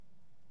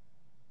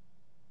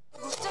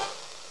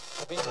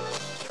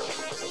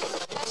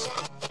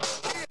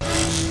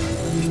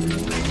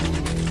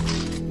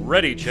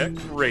Ready Check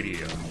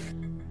Radio.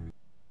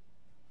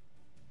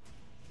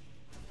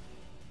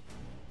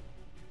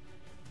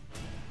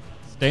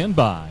 Stand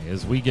by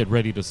as we get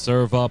ready to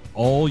serve up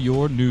all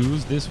your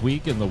news this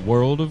week in the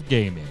world of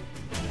gaming.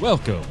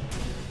 Welcome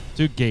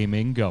to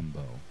Gaming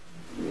Gumbo.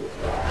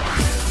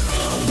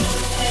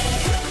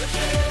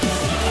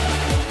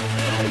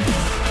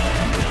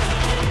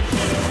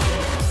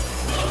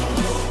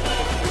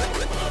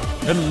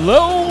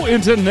 Hello,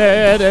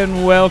 Internet,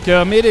 and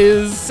welcome. It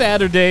is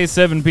Saturday,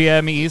 7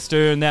 p.m.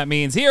 Eastern. That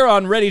means here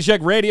on Ready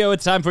Check Radio,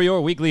 it's time for your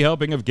weekly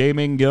helping of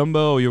Gaming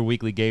Gumbo, your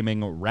weekly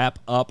gaming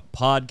wrap-up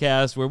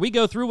podcast where we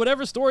go through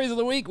whatever stories of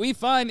the week we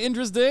find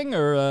interesting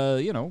or,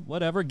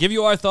 whatever. Give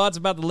you our thoughts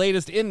about the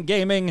latest in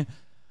gaming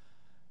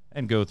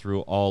and go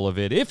through all of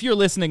it. If you're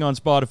listening on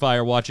Spotify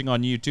or watching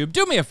on YouTube,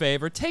 do me a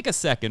favor, take a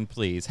second,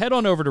 please. Head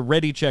on over to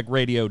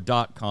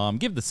ReadyCheckRadio.com.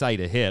 Give the site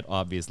a hit,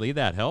 obviously.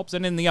 That helps.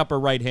 And in the upper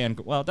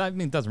right-hand... Well, I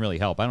mean, it doesn't really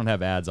help. I don't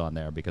have ads on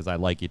there because I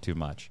like you too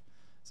much.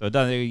 So, it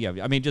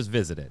doesn't, just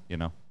visit it,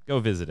 Go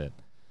visit it.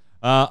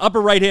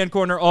 Upper right-hand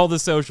corner, all the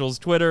socials.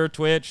 Twitter,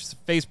 Twitch,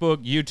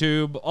 Facebook,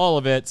 YouTube, all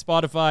of it.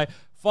 Spotify.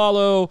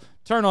 Follow,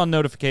 turn on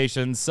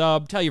notifications,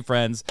 sub, tell your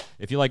friends.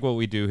 If you like what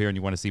we do here and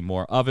you want to see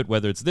more of it,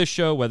 whether it's this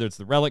show, whether it's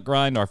the Relic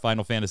Grind, our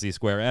Final Fantasy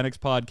Square Enix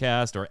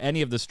podcast, or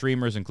any of the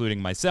streamers,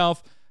 including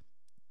myself,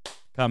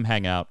 come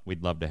hang out.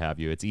 We'd love to have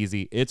you. It's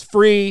easy, it's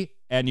free,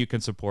 and you can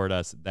support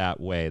us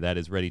that way. That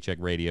is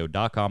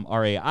ReadyCheckRadio.com,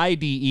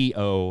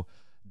 RAIDEO.com.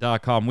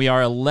 We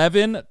are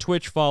 11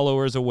 Twitch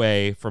followers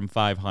away from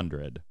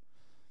 500,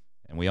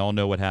 and we all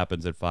know what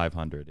happens at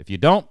 500. If you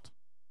don't,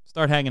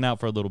 start hanging out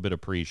for a little bit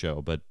of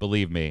pre-show, but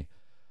believe me,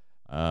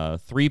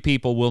 3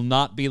 people will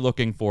not be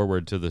looking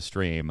forward to the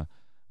stream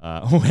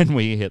when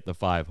we hit the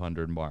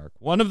 500 mark.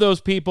 One of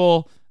those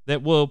people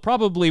that will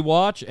probably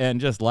watch and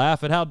just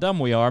laugh at how dumb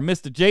we are,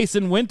 Mr.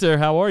 Jason Winter.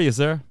 How are you,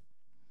 sir?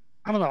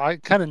 I don't know. I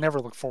kind of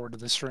never look forward to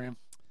this stream.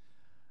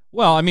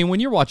 Well, I mean, when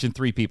you're watching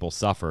 3 people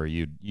suffer,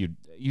 you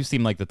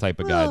seem like the type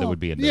of guy that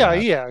would be into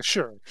that. Yeah,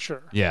 sure.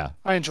 Yeah.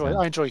 I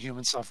enjoy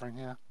human suffering,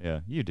 yeah.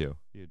 Yeah, you do.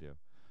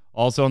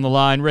 Also on the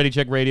line, Ready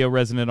Check Radio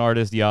resident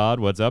artist Yod.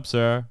 What's up,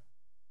 sir?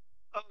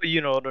 Oh,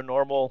 the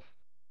normal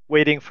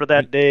waiting for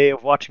that day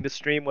of watching the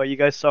stream while you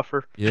guys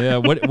suffer. Yeah,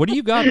 what do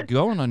you got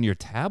going on your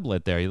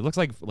tablet there? It looks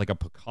like a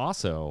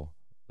Picasso.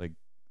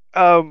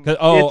 No.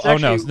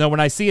 When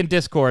I see in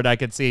Discord, I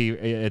can see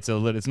it's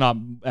not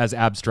as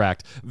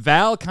abstract.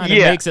 Val kind of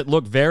makes it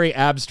look very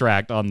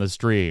abstract on the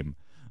stream.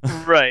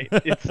 Right.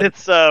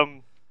 It's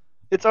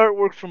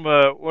artwork from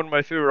one of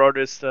my favorite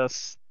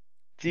artists,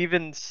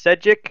 Steven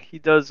Sejic. He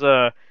does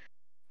a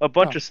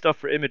bunch of stuff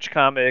for Image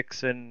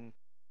Comics and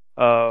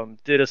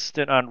did a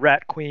stint on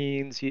Rat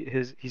Queens.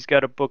 He's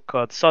got a book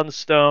called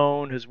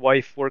Sunstone. His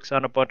wife works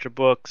on a bunch of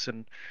books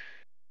and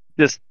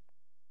just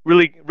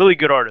really, really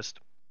good artist.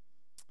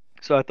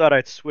 So I thought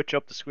I'd switch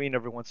up the screen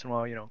every once in a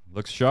while,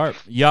 Looks sharp.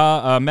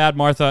 Yeah, Mad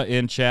Martha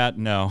in chat.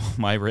 No,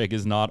 my rig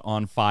is not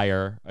on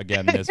fire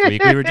again this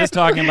week. We were just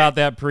talking about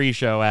that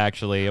pre-show,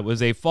 actually. It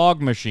was a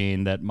fog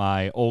machine that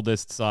my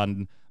oldest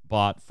son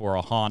bought for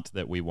a haunt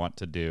that we want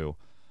to do.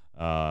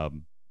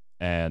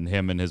 And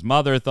him and his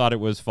mother thought it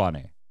was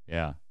funny.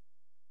 Yeah.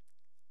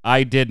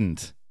 I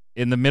didn't.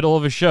 In the middle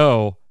of a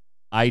show,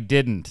 I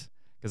didn't.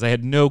 Because I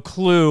had no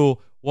clue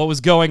what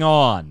was going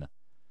on.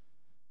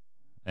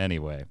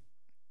 Anyway.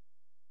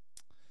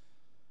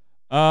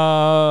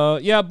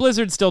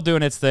 Blizzard's still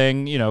doing its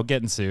thing,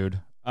 getting sued.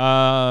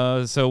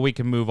 So we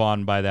can move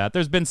on by that.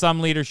 There's been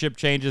some leadership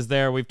changes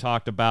there. We've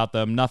talked about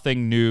them.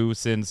 Nothing new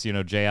since,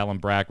 J. Allen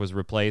Brack was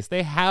replaced.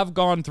 They have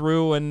gone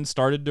through and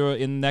started to,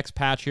 in the next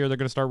patch here, they're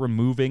going to start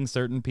removing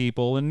certain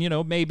people. And,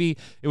 maybe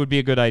it would be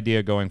a good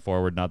idea going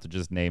forward not to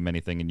just name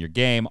anything in your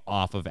game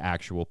off of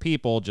actual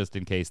people just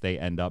in case they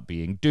end up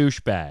being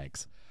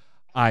douchebags.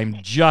 I'm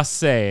just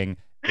saying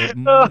it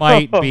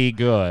might be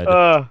good.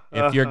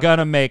 If you're going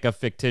to make a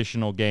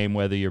fictional game,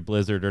 whether you're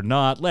Blizzard or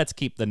not, let's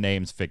keep the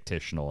names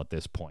fictional at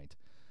this point.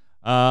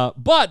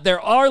 But there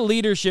are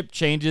leadership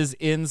changes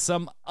in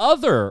some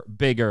other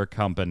bigger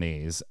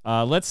companies.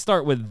 Let's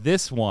start with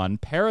this one.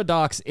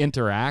 Paradox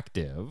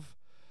Interactive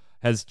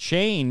has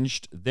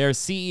changed their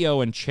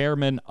CEO and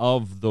chairman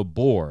of the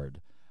board.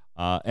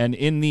 And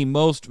in the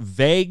most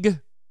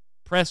vague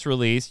press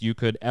release you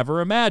could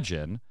ever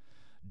imagine,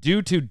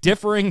 due to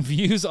differing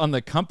views on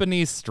the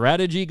company's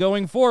strategy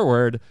going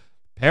forward,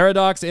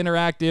 Paradox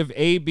Interactive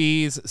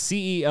AB's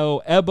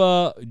CEO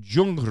Ebba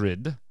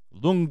Ljungerud,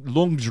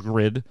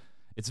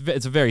 it's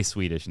a very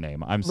Swedish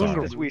name. I'm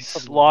sorry. We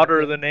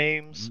slaughter the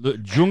names.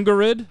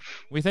 Ljungerud,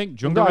 we think?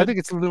 Ljungerud? No, I think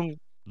it's Lung.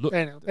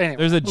 Anyway.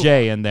 There's a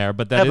J in there,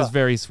 but that is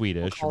very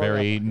Swedish,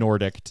 very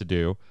Nordic to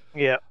do.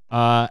 Yeah.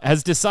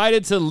 Has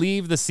decided to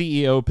leave the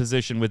CEO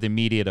position with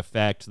immediate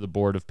effect. The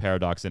board of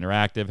Paradox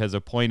Interactive has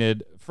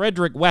appointed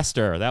Frederick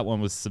Wester, that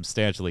one was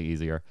substantially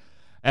easier,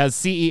 as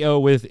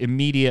CEO with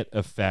immediate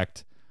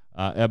effect.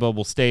 Ebba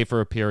will stay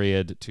for a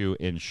period to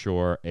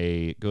ensure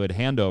a good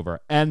handover.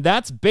 And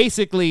that's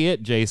basically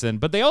it, Jason.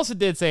 But they also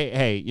did say,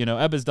 hey,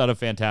 Ebba's done a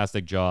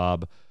fantastic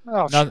job.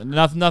 Oh, sure.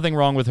 Nothing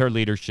wrong with her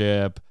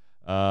leadership.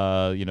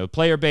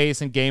 Player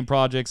base and game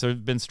projects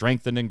have been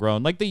strengthened and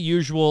grown. Like the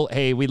usual,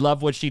 hey, we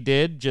love what she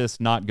did,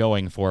 just not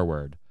going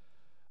forward.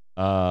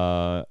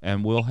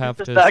 And we'll have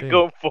to not see.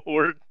 going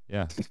forward.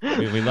 Yeah,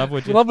 we love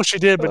what We love what she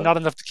did, but not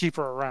enough to keep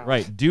her around.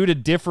 Right, due to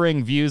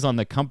differing views on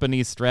the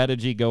company's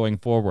strategy going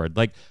forward.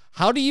 Like,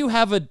 how do you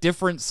have a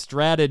different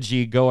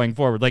strategy going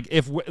forward? Like,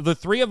 if the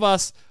three of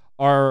us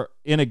are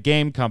in a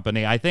game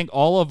company, I think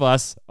all of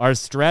us, our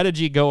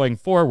strategy going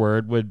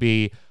forward would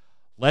be,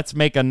 let's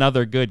make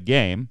another good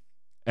game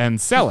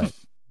and sell it.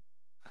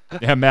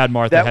 Yeah, Mad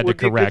Martha That had to would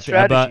be a good correct.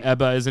 strategy.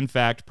 Ebba is in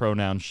fact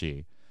pronoun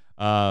she.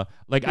 I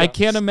Yes.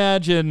 can't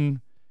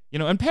imagine,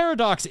 and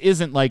Paradox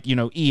isn't like,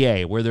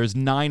 EA, where there's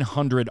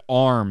 900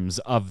 arms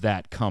of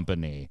that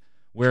company,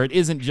 where it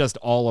isn't just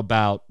all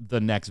about the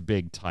next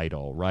big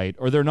title, right?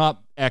 Or they're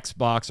not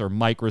Xbox or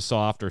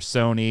Microsoft or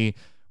Sony,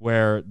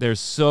 where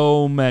there's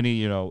so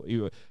many,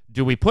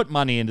 do we put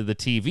money into the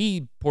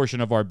TV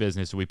portion of our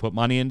business? Do we put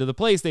money into the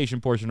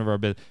PlayStation portion of our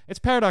business? It's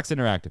Paradox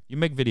Interactive. You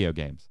make video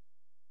games.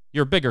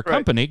 You're a bigger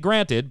company,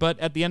 granted, but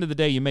at the end of the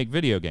day, you make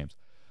video games.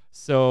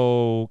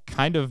 So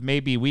kind of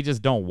maybe we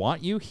just don't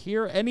want you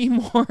here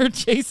anymore,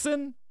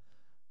 Jason?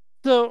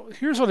 So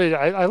here's what I did.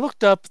 I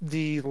looked up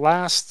the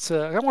last,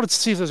 I wanted to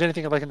see if there's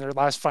anything like in their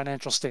last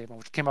financial statement,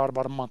 which came out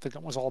about a month ago.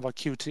 It was all about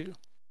Q2.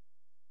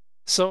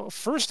 So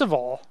first of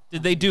all,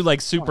 did they do like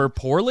super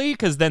poorly?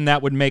 Because then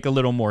that would make a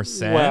little more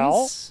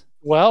sense.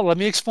 Well, let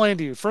me explain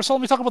to you. First of all,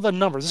 let me talk about the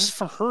numbers. This is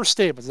from her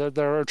statements that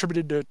are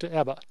attributed to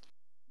Ebba.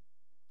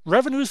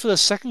 Revenues for the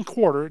second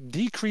quarter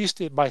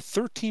decreased by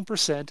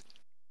 13%,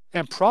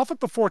 and profit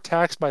before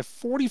tax by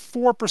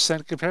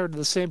 44% compared to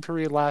the same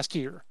period last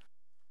year.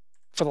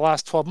 For the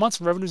last 12 months,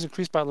 revenues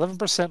increased by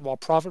 11%, while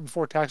profit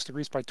before tax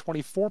decreased by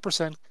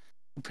 24%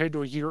 compared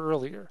to a year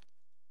earlier.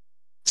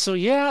 So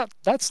yeah,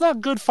 that's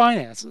not good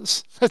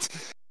finances.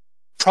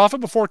 Profit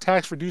before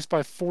tax reduced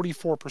by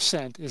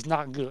 44% is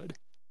not good,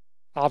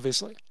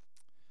 obviously.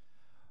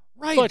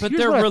 Right, but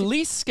their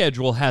release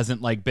schedule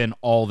hasn't been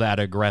all that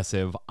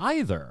aggressive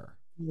either.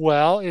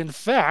 Well, in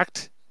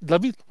fact,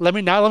 let me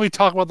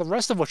talk about the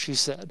rest of what she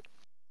said.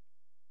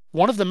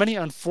 One of the many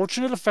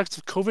unfortunate effects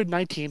of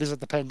COVID-19 is that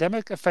the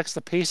pandemic affects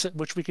the pace at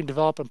which we can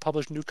develop and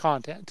publish new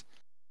content.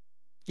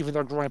 Even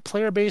though our growing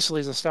player base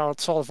lays a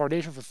solid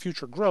foundation for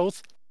future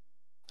growth,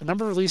 the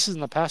number of releases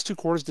in the past 2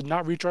 quarters did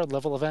not reach our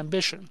level of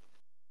ambition.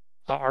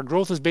 Our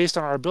growth is based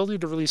on our ability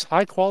to release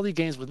high-quality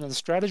games within the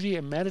strategy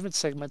and management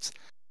segments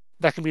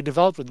that can be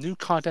developed with new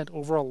content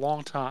over a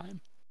long time.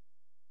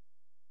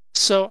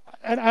 So,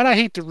 and I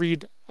hate to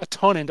read a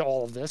ton into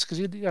all of this because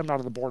I'm not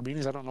in the board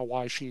meetings. I don't know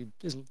why she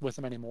isn't with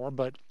them anymore.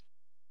 But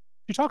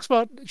she talks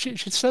about, she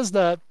says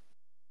that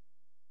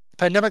the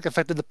pandemic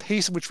affected the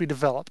pace at which we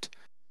developed.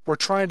 We're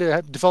trying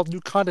to develop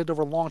new content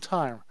over a long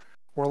time.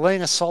 We're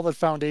laying a solid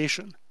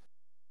foundation.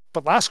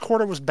 But last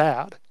quarter was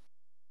bad.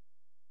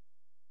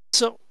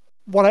 So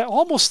what I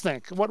almost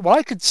think, what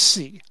I could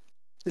see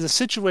is a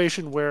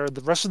situation where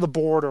the rest of the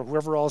board or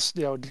whoever else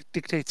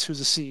dictates who's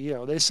the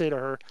CEO, they say to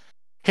her,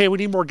 hey, we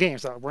need more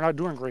games. We're not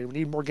doing great. We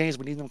need more games.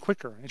 We need them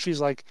quicker. And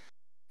she's like,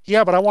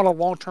 yeah, but I want a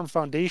long-term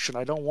foundation.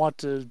 I don't want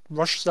to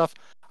rush stuff.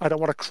 I don't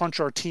want to crunch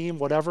our team,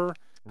 whatever.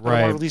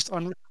 Right. I don't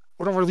want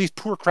to release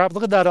poor crap.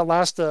 Look at that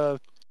last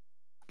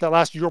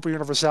Europa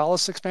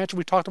Universalis expansion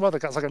we talked about that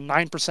got like a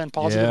 9%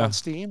 positive on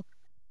Steam.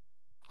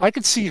 I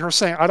could see her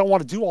saying, I don't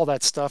want to do all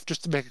that stuff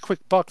just to make a quick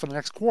buck for the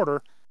next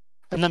quarter,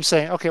 and them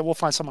saying, okay, we'll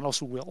find someone else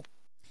who will.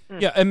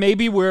 Yeah, and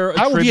maybe we're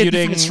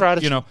attributing,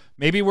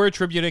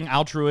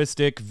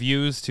 altruistic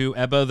views to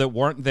Ebba that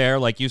weren't there.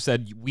 Like you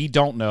said, we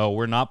don't know.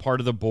 We're not part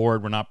of the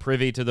board. We're not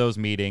privy to those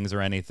meetings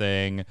or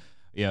anything.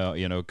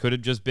 Could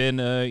have just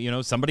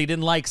been, somebody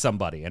didn't like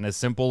somebody, and as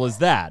simple as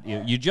that.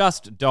 You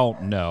just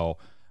don't know.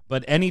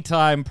 But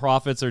anytime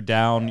profits are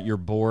down, your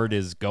board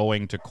is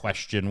going to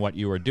question what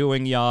you are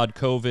doing, Yod,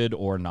 COVID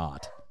or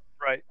not.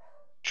 Right.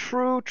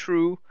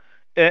 True.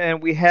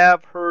 And we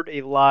have heard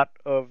a lot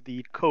of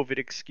the COVID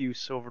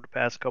excuse over the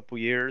past couple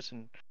years.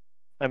 And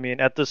I mean,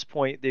 at this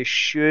point, they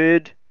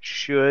should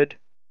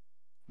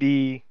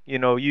be,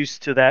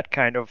 used to that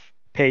kind of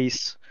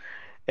pace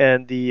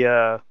and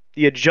the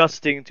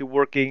adjusting to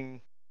working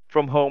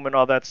from home and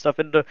all that stuff.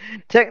 And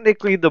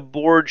technically, the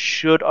board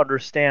should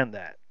understand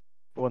that.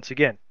 Once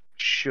again,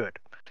 should.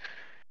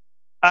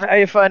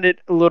 I find it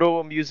a little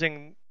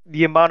amusing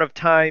the amount of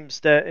times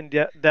that in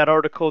that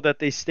article that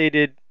they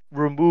stated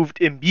removed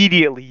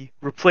immediately,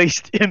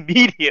 replaced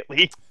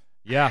immediately.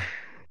 Yeah.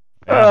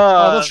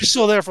 Although she's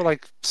still there for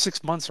like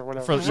 6 months or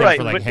whatever. Right,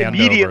 but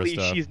immediately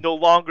she's no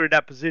longer in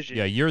that position.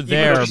 Yeah, you're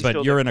there,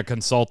 but you're in a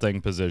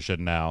consulting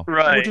position now.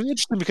 Right. Which is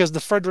interesting because the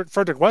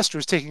Frederick Wester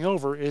is taking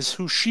over is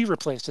who she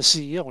replaced as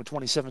CEO in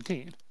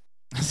 2017.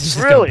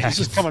 Really? He's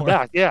just coming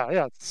back.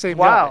 Yeah, same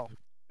Wow. guy.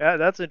 Yeah,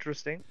 that's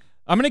interesting.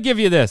 I'm going to give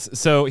you this.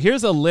 So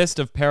here's a list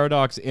of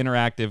Paradox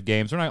Interactive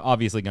games. We're not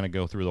obviously going to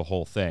go through the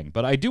whole thing,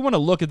 but I do want to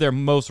look at their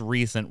most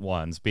recent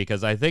ones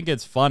because I think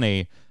it's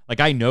funny. Like,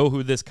 I know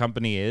who this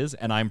company is,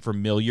 and I'm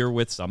familiar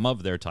with some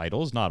of their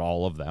titles, not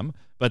all of them,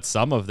 but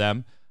some of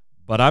them.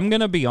 But I'm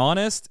going to be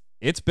honest,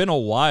 it's been a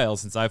while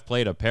since I've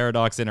played a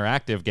Paradox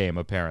Interactive game,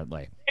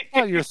 apparently.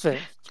 Not your thing.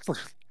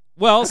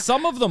 Well,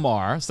 some of them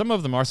are.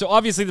 So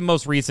obviously the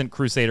most recent,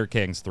 Crusader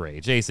Kings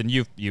 3. Jason,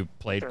 you've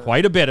played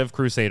quite a bit of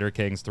Crusader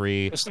Kings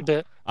 3. Just a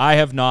bit. I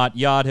have not.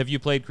 Yod, have you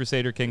played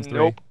Crusader Kings 3?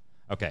 Nope.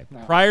 Okay.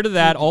 No. Prior to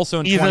that, also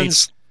in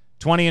Heathens.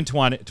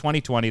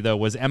 2020, though,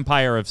 was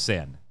Empire of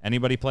Sin.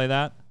 Anybody play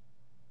that?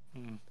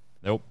 Hmm.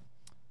 Nope.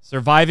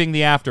 Surviving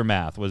the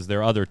Aftermath was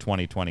their other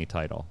 2020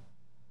 title.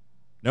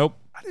 Nope.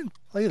 I didn't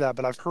play that,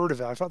 but I've heard of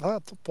it. I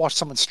watched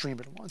someone stream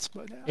it once.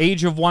 But yeah.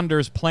 Age of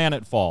Wonders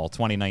Planetfall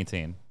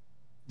 2019.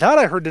 That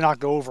I heard did not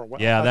go over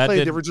well. Yeah, I that played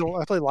did. the original.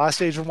 I played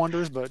Last Age of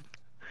Wonders, but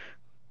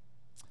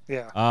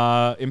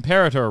yeah.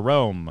 Imperator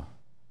Rome.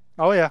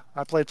 Oh yeah,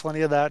 I played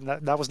plenty of that,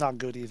 and that was not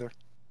good either.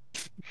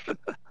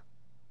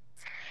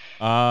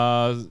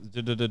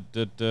 Another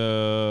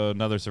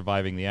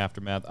Surviving the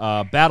Aftermath.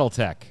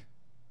 BattleTech.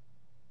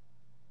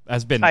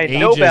 Has been I ages.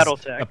 know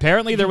BattleTech.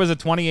 Apparently there was a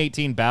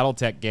 2018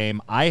 BattleTech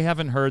game. I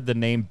haven't heard the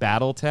name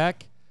BattleTech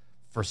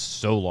for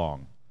so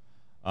long.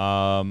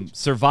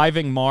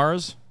 Surviving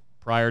Mars,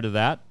 prior to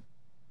that.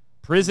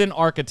 Prison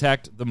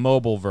Architect, the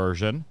mobile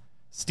version.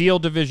 Steel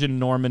Division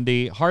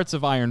Normandy, Hearts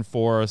of Iron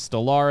 4,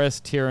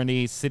 Stellaris,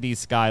 Tyranny, City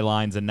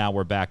Skylines, and now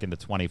we're back into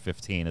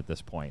 2015 at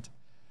this point.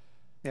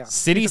 Yeah.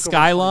 City It took over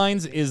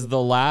Skylines is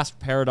the last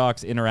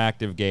Paradox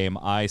Interactive game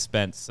I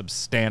spent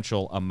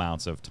substantial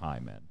amounts of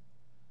time in.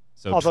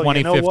 So Although,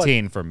 you know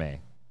 2015 for me.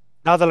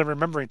 Now that I'm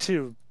remembering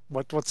too,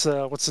 what's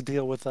the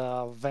deal with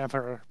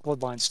Vampire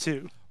Bloodlines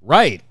 2?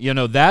 Right. You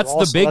know, that's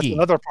Also, the biggie. That's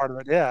another part of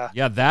it, yeah.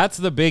 Yeah, that's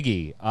the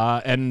biggie.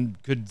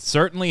 And could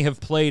certainly have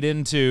played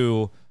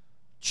into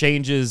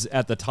changes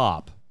at the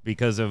top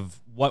because of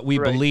what we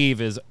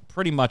believe is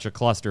pretty much a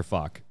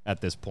clusterfuck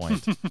at this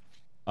point.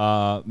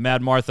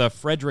 Mad Martha,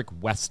 Frederick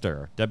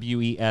Wester,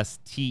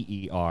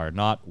 Wester,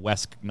 not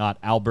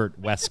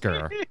Albert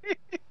Wesker,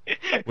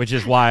 which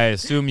is why I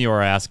assume you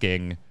are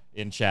asking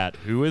in chat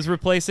who is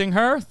replacing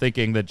her,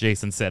 thinking that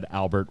Jason said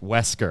Albert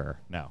Wesker.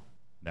 No.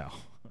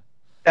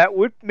 That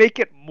would make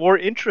it more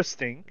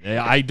interesting.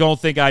 I don't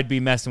think I'd be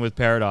messing with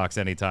Paradox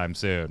anytime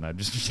soon. I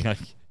just you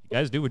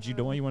guys do what you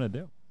want to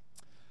do.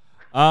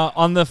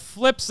 On the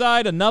flip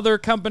side, another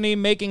company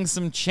making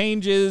some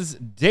changes.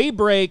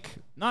 Daybreak,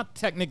 not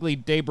technically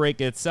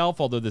Daybreak itself,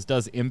 although this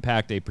does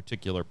impact a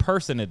particular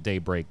person at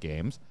Daybreak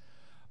Games.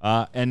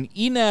 And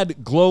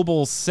Enad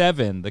Global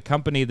 7, the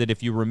company that,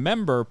 if you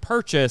remember,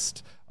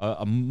 purchased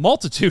a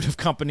multitude of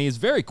companies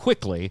very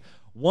quickly,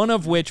 one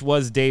of which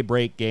was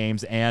Daybreak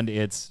Games and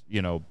its,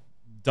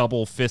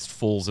 double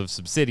fistfuls of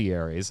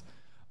subsidiaries,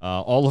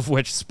 all of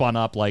which spun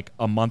up like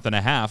a month and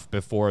a half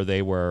before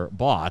they were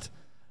bought.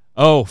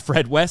 Oh,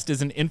 Fred West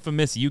is an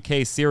infamous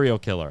UK serial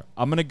killer.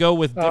 I'm going to go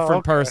with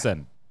different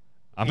person.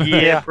 I'm going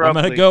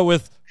to go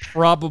with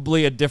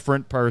probably a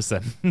different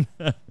person.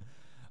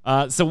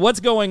 So what's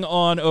going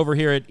on over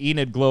here at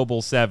Enid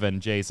Global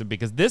 7, Jason?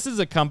 Because this is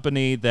a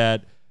company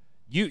that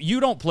you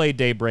don't play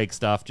Daybreak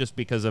stuff just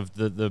because of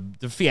the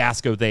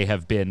fiasco they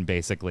have been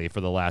basically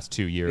for the last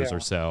 2 years or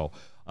so.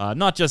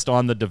 Not just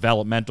on the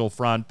developmental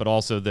front, but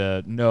also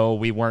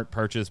we weren't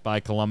purchased by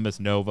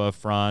Columbus Nova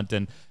front,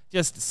 and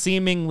just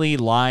seemingly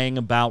lying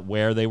about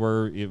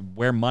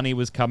where money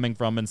was coming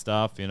from and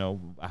stuff.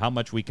 How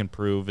much we can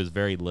prove is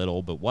very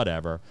little, but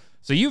whatever.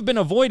 So you've been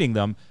avoiding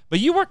them, but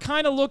you were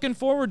kind of looking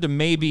forward to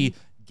maybe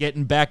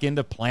getting back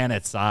into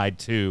PlanetSide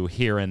too,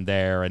 here and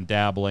there, and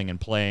dabbling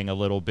and playing a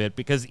little bit,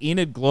 because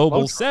Enid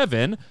Global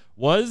 7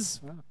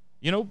 was,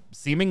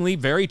 seemingly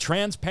very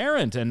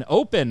transparent and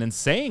open and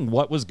saying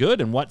what was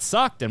good and what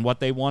sucked and what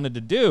they wanted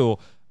to do.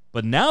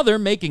 But now they're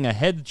making a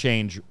head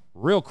change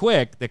real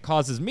quick that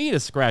causes me to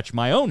scratch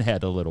my own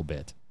head a little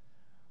bit.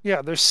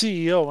 Yeah, their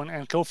CEO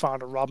and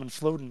co-founder, Robin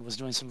Floden, was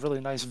doing some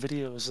really nice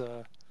videos,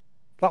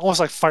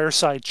 almost like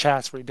fireside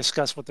chats where he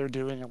discussed what they're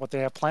doing and what they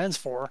have plans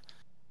for.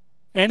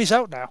 And he's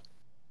out now.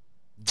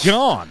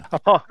 Gone.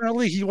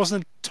 Apparently he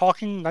wasn't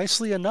talking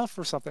nicely enough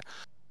or something.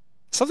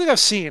 Something I've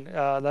seen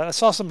that I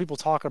saw some people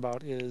talk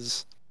about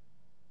is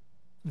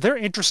they're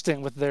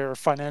interesting with their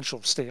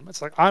financial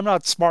statements. Like, I'm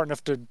not smart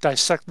enough to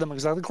dissect them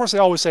exactly. Of course, they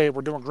always say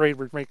we're doing great,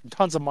 we're making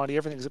tons of money,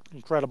 everything's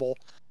incredible.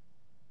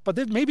 But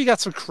they've maybe got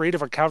some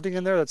creative accounting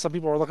in there that some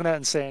people are looking at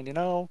and saying,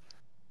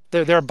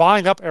 they're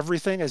buying up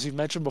everything, as you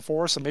mentioned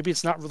before, so maybe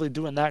it's not really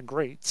doing that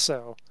great.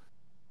 So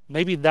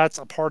maybe that's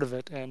a part of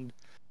it. And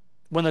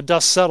when the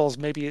dust settles,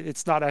 maybe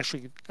it's not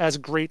actually as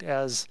great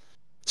as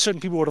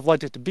certain people would have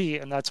liked it to be,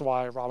 and that's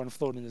why Robin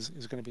Floden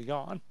is going to be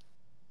gone.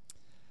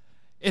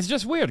 It's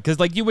just weird, because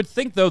you would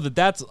think, though,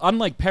 that's,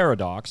 unlike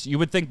Paradox, you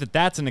would think that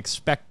that's an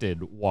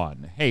expected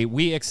one. Hey,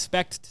 we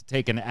expect to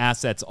take an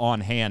assets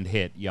on hand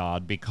hit,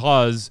 Yod,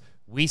 because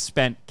we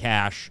spent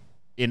cash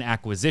in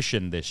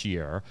acquisition this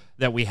year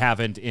that we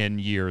haven't in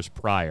years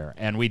prior,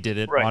 and we did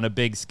it Right. on a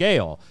big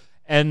scale.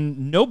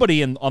 And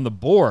nobody on the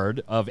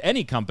board of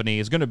any company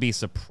is going to be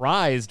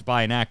surprised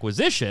by an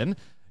acquisition,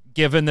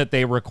 given that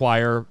they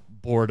require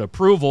board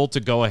approval to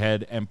go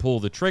ahead and pull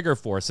the trigger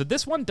for. So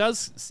this one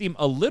does seem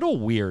a little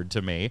weird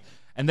to me.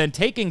 And then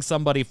taking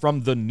somebody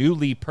from the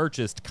newly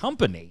purchased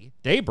company,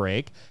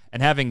 Daybreak,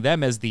 and having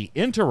them as the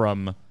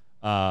interim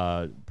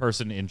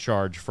person in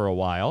charge for a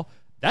while,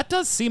 that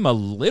does seem a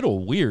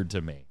little weird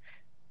to me.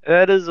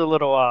 That is a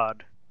little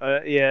odd.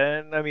 Yeah,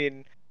 and I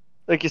mean,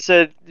 like you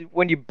said,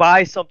 when you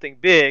buy something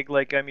big,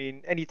 like, I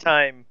mean,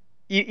 anytime,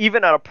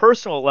 even on a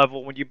personal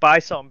level, when you buy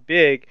something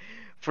big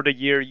for the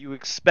year, you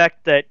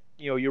expect that,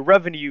 your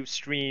revenue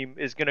stream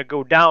is going to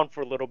go down for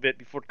a little bit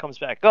before it comes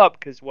back up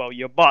because, well,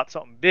 you bought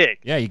something big.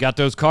 Yeah, you got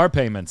those car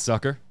payments,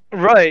 sucker.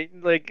 Right.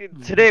 Like,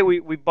 today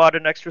we bought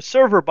an extra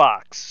server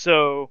box.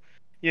 So,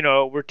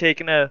 we're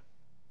taking a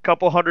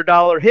couple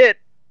 $100 hit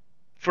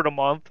for the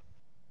month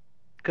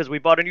because we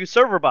bought a new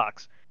server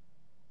box.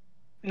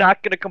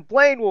 Not going to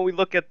complain when we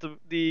look at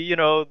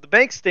the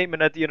bank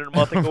statement at the end of the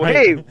month and go, Right.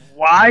 hey,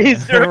 why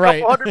is there a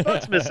Right. couple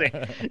 $100 missing?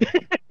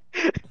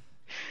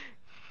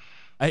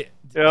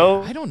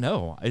 I don't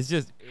know. It's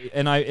just,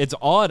 it's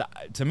odd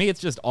to me. It's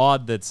just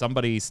odd that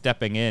somebody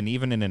stepping in,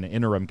 even in an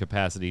interim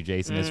capacity,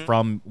 Jason, is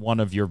from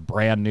one of your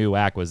brand new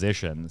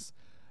acquisitions,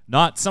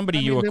 not somebody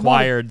you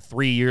acquired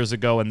 3 years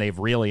ago and they've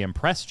really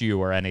impressed you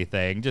or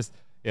anything. Just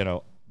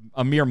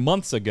a mere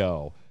months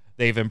ago,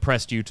 they've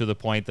impressed you to the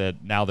point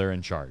that now they're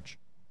in charge.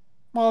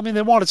 Well, I mean,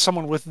 they wanted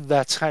someone with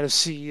that kind of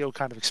CEO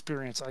kind of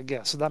experience, I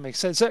guess. So that makes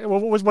sense.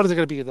 What is it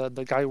going to be?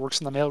 The guy who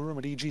works in the mailroom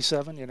at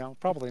EG7?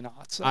 Probably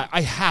not. So.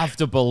 I have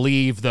to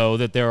believe, though,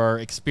 that there are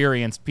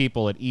experienced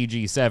people at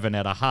EG7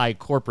 at a high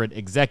corporate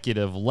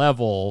executive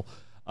level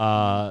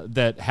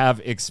that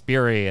have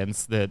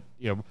experience that,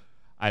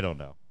 I don't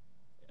know.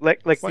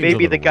 Like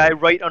maybe the guy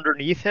right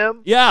underneath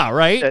him? Yeah,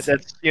 right?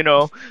 That's,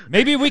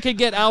 Maybe we could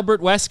get Albert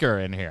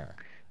Wesker in here.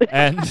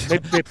 And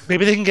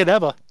maybe they can get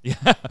Ebba. Yeah.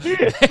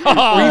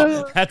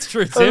 Oh, that's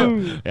true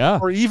too. Yeah.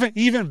 Or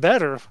even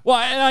better. Well,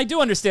 and I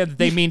do understand that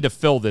they mean to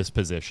fill this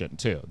position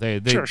too. They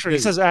sure.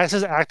 It says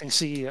acting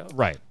CEO.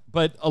 Right.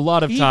 But a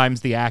lot of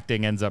times the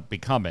acting ends up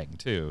becoming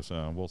too.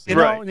 So we'll see.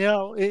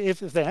 If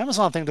the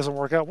Amazon thing doesn't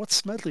work out, what's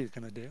Smedley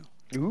going to do?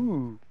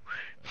 Ooh.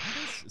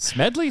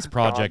 Smedley's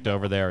project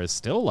over there is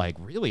still like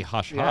really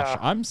hush hush. Yeah.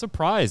 I'm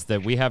surprised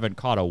that we haven't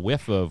caught a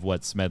whiff of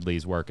what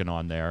Smedley's working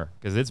on there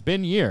because it's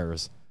been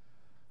years.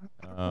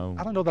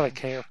 I don't know that I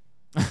care.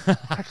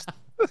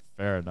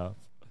 Fair enough.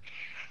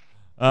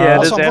 Yeah,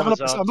 also,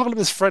 I'm looking at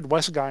this Fred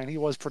West guy, and he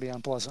was pretty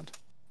unpleasant.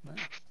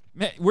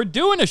 Man, we're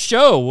doing a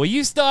show. Will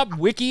you stop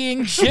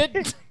wikiing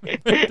shit?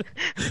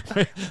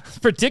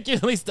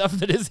 Particularly stuff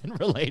that isn't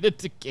related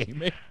to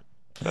gaming.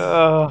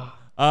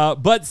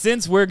 But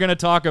since we're going to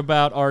talk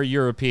about our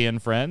European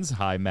friends,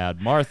 hi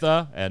Mad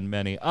Martha, and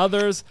many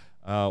others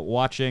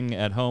watching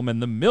at home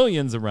and the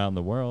millions around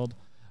the world,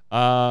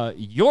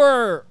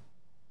 your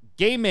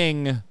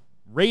gaming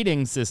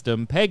rating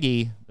system,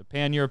 PEGI, the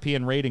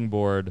Pan-European Rating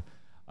Board,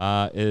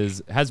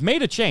 has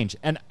made a change.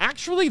 And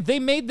actually, they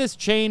made this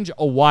change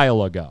a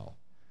while ago.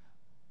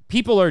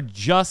 People are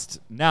just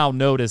now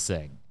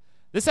noticing.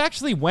 This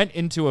actually went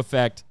into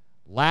effect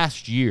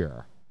last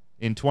year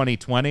in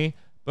 2020,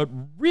 but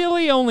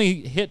really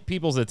only hit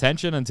people's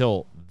attention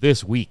until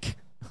this week.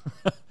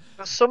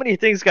 So many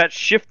things got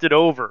shifted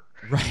over.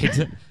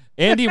 Right.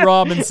 Andy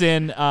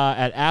Robinson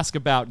at Ask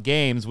About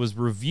Games was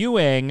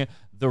reviewing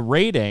the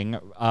rating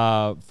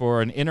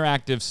for an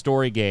interactive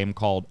story game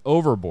called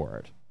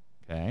Overboard.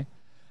 Okay.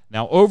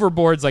 Now,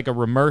 Overboard's like a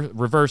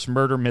reverse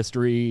murder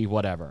mystery,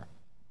 whatever.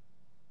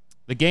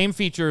 The game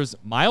features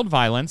mild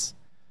violence,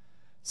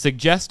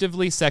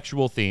 suggestively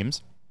sexual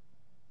themes,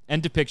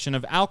 and depiction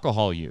of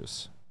alcohol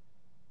use.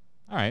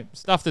 All right,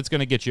 stuff that's going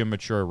to get you a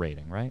mature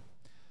rating, right?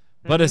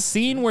 But a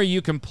scene where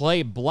you can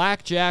play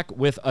blackjack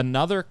with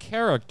another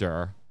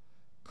character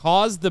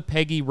caused the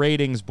PEGI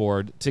ratings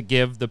board to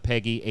give the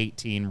PEGI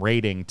 18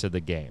 rating to the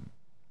game.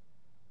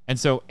 And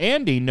so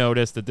Andy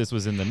noticed that this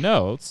was in the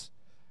notes,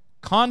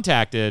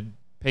 contacted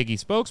PEGI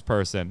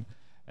spokesperson,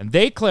 and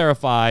they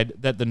clarified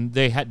that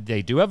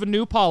they do have a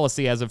new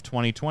policy as of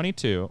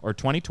 2022 or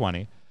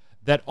 2020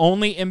 that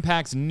only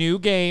impacts new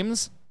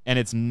games, and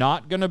it's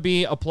not going to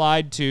be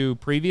applied to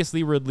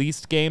previously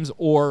released games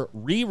or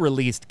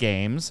re-released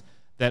games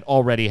that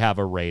already have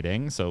a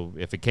rating. So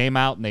if it came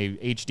out and they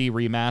HD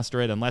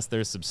remaster it, unless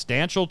there's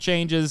substantial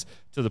changes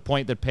to the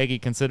point that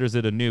PEGI considers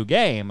it a new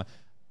game,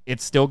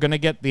 it's still going to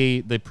get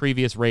the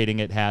previous rating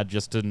it had,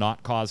 just to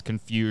not cause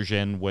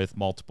confusion with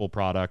multiple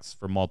products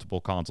for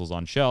multiple consoles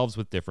on shelves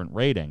with different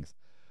ratings.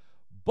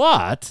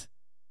 But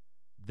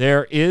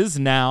there is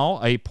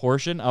now a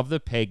portion of the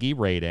PEGI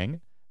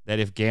rating that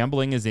if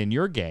gambling is in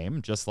your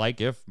game, just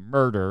like if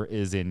murder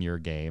is in your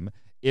game,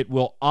 it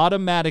will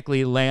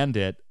automatically land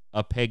it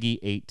a PEGI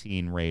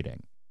 18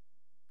 rating,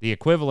 the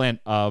equivalent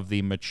of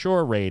the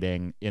mature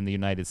rating in the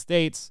United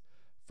States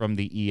from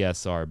the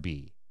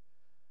ESRB.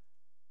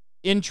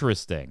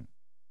 Interesting.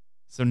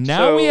 So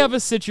now we have a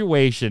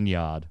situation,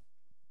 Yod,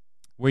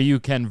 where you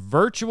can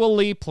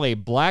virtually play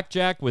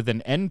blackjack with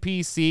an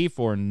NPC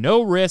for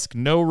no risk,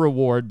 no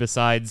reward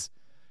besides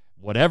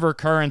whatever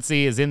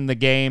currency is in the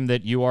game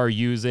that you are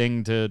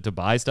using to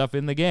buy stuff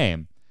in the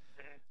game,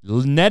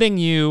 netting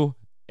you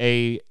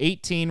a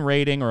 18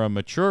 rating or a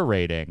mature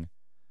rating.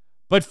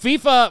 But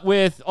FIFA,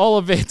 with all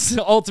of its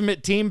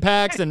ultimate team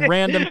packs and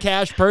random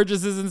cash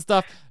purchases and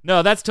stuff,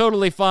 no, that's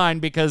totally fine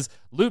because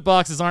loot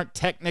boxes aren't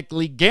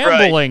technically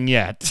gambling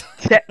yet.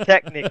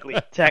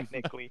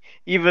 Technically,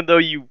 even though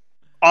you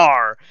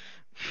are.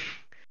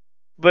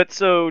 But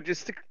so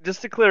just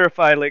to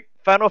clarify, like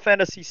Final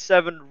Fantasy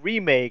VII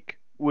Remake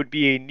would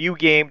be a new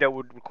game that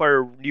would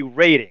require a new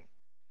rating.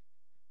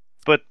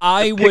 But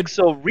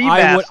Pixel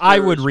Remasters I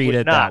would read would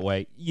it not. that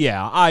way.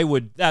 Yeah, I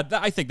would.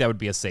 I think that would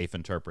be a safe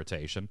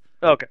interpretation.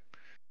 Okay.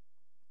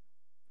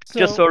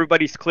 Just so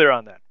everybody's clear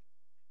on that.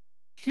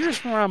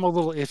 Here's where I'm a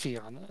little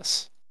iffy on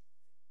this.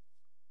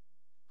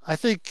 I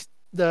think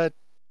that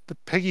the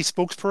Peggy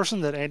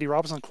spokesperson that Andy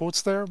Robinson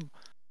quotes there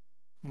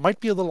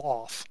might be a little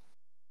off.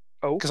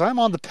 Oh. Because I'm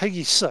on the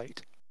Peggy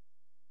site.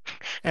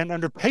 And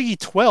under Peggy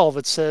 12,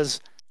 it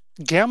says,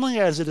 gambling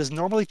as it is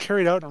normally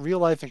carried out in real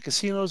life in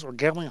casinos or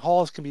gambling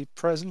halls can be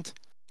present,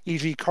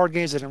 e.g. card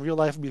games that in real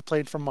life will be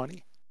played for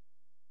money.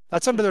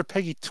 That's under their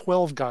Peggy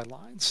 12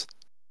 guidelines.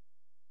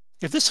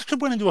 If this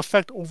went into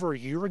effect over a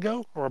year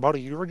ago, or about a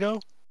year ago,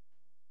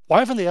 why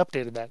haven't they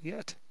updated that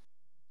yet?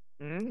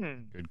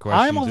 Good question.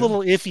 I'm a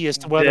little iffy as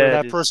to whether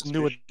that person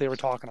knew what they were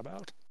talking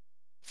about,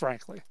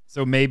 frankly.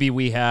 So maybe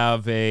we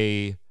have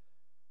a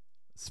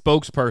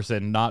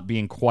spokesperson not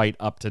being quite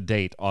up to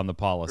date on the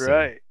policy.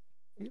 Right.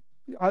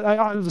 The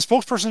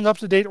spokesperson up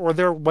to date, or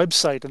their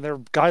website and their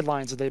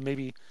guidelines that they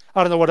maybe,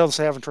 I don't know what else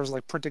they have in terms of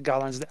like printed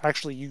guidelines they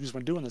actually use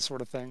when doing this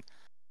sort of thing.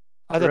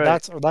 Either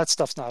that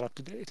stuff's not up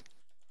to date.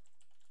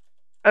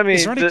 I mean,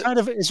 is there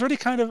any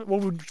kind of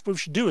what we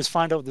should do is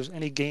find out if there's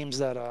any games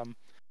that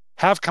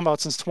have come out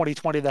since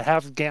 2020 that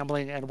have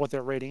gambling and what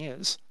their rating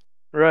is.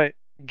 Right.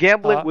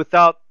 Gambling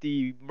without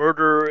the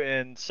murder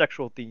and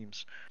sexual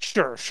themes.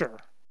 Sure.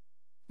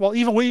 Well,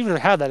 we even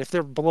had that if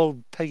they're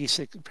below Peggy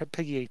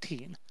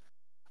 18.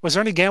 Was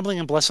there any gambling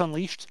in Bless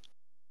Unleashed?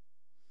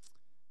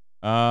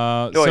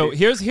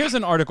 Here's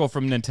an article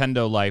from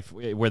Nintendo Life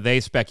where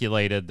they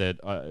speculated that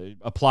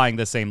applying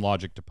the same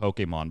logic to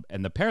Pokemon,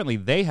 and apparently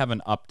they have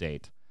an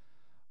update.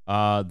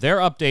 Their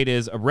update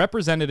is a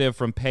representative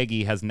from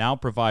Peggy has now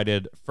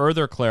provided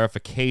further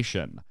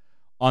clarification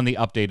on the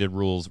updated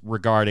rules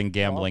regarding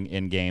gambling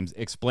in games,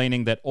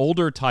 explaining that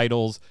older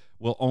titles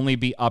will only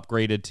be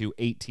upgraded to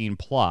 18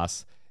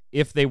 plus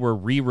if they were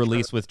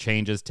re-released with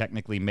changes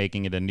technically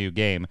making it a new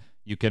game.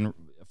 You can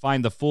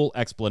find the full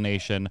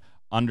explanation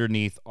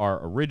underneath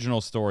our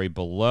original story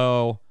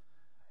below.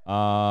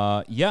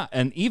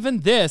 And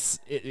even this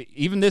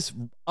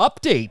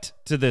update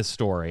to this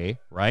story,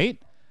 right,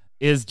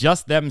 is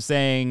just them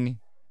saying,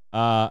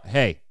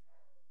 hey,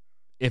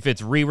 if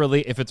it's a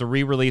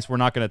re-release, we're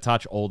not going to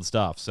touch old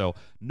stuff. So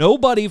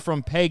nobody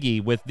from Peggy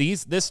with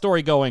this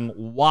story going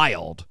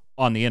wild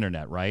on the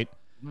internet, right?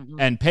 Mm-hmm.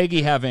 And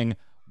Peggy having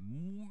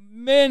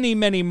many,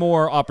 many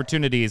more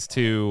opportunities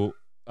to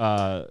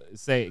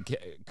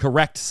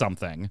correct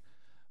something.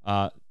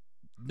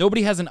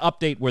 Nobody has an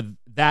update where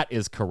that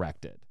is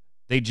corrected.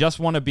 They just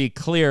want to be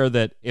clear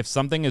that if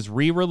something is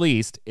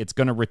re-released, it's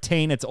going to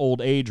retain its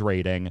old age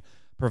rating,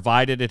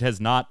 provided it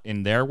has not,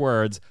 in their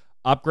words,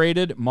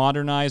 upgraded,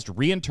 modernized,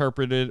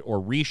 reinterpreted,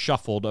 or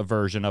reshuffled a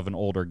version of an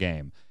older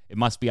game. It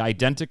must be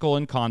identical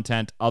in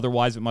content,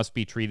 otherwise it must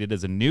be treated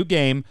as a new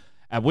game,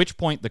 at which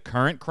point the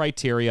current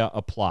criteria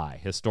apply.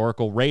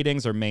 Historical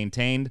ratings are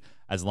maintained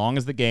as long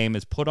as the game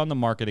is put on the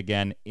market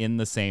again in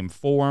the same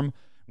form.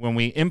 When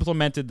we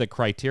implemented the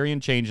criterion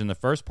change in the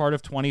first part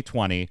of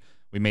 2020,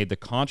 we made the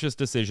conscious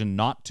decision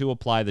not to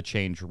apply the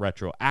change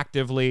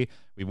retroactively.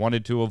 We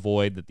wanted to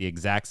avoid that the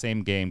exact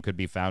same game could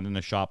be found in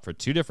a shop for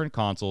two different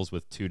consoles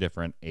with two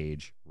different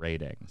age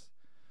ratings.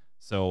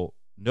 So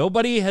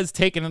nobody has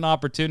taken an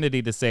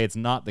opportunity to say it's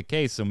not the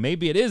case. So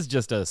maybe it is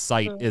just a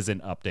site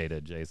isn't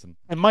updated, Jason.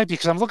 It might be,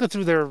 because I'm looking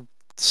through their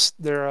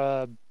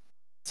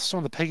some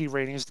of the Peggy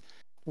ratings.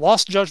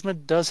 Lost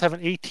Judgment does have an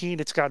 18.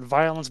 It's got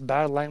violence,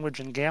 bad language,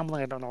 and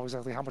gambling. I don't know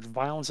exactly how much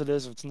violence it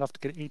is. If it's enough to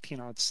get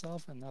 18 on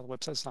itself, and now the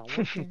website's not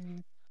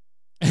working.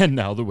 And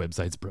now the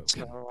website's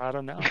broken. So I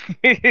don't know.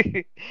 I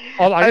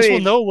guess we'll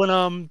know when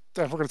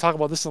we're going to talk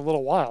about this in a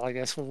little while. I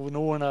guess we'll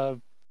know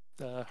when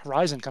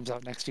Horizon comes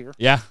out next year.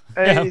 Yeah,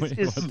 we'll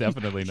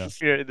definitely know.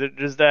 Yeah,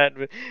 there's that.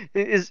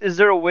 Is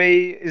there a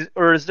way,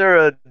 or is there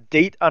a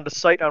date on the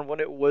site on when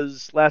it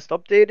was last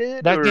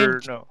updated? That or game,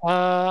 no?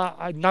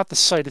 Not the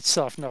site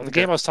itself. No, the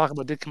game I was talking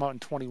about did come out in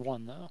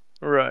 21, though.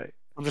 Right.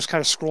 I'm just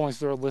kind of scrolling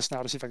through a list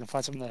now to see if I can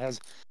find something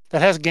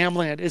that has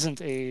gambling and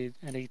isn't an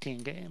 18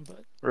 game,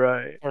 but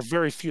right. Or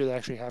very few that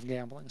actually have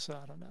gambling. So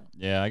I don't know.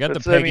 Yeah, I got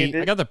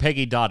the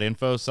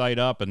Peggy.info site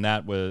up, and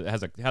that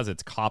has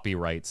its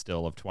copyright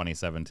still of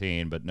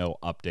 2017, but no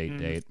update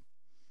date.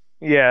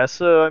 Yeah,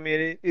 so I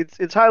mean,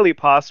 it's highly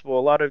possible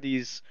a lot of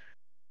these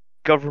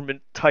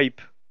government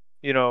type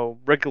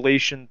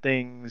regulation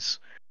things.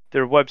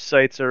 Their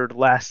websites are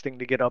lasting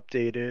to get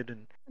updated,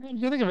 and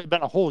You think it's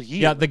been a whole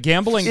year? Yeah, the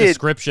gambling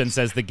description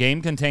says the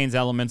game contains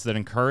elements that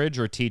encourage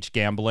or teach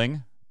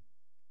gambling.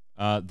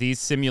 These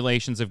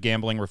simulations of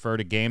gambling refer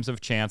to games of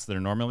chance that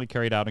are normally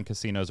carried out in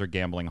casinos or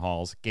gambling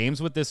halls.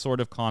 Games with this sort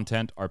of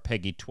content are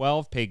PEGI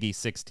 12, PEGI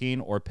 16,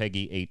 or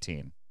PEGI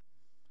 18.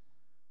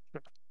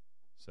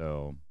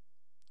 So,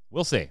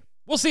 we'll see.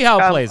 We'll see how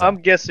it plays out.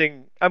 I'm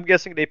guessing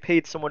they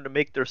paid someone to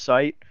make their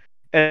site,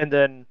 and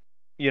then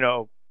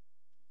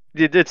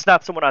it's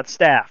not someone on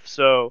staff,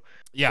 so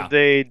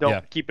they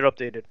don't keep it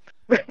updated.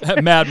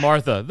 Mad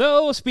Martha.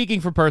 Though,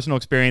 speaking from personal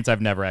experience, I've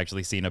never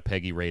actually seen a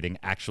PEGI rating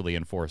actually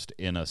enforced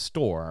in a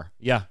store.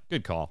 Yeah,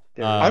 good call.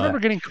 I remember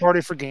getting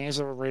carded for games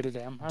that were rated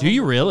M. Do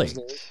you really?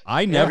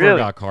 I never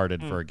got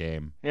carded for a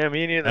game. Yeah,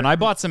 me neither. And I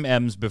bought some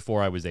M's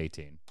before I was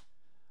 18.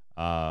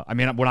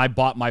 When I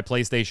bought my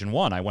PlayStation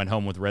 1, I went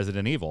home with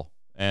Resident Evil,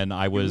 and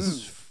I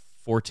was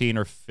 14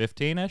 or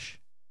 15-ish. It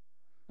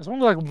was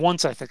only like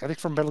once, I think. I think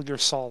from Metal Gear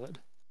Solid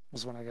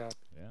was when I got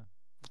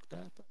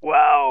that.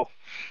 Wow.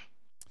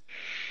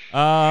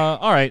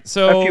 All right,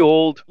 so I feel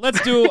old.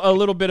 Let's do a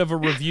little bit of a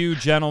review,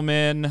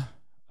 gentlemen.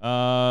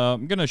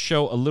 I'm going to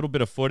show a little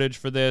bit of footage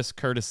for this,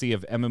 courtesy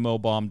of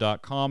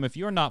MMOBomb.com. If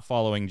you're not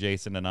following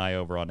Jason and I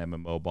over on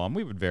MMOBomb,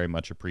 we would very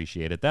much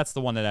appreciate it. That's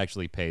the one that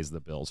actually pays the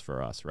bills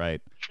for us,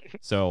 right?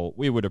 So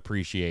we would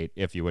appreciate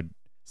if you would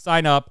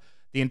sign up.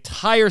 The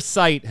entire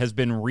site has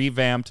been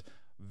revamped,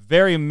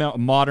 very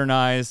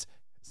modernized.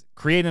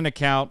 Create an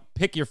account,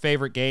 pick your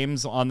favorite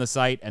games on the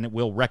site, and it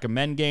will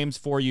recommend games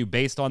for you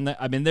based on that.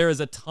 I mean, there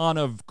is a ton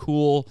of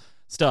cool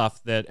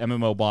stuff that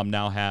MMO Bomb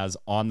now has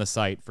on the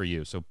site for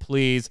you. So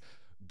please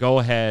go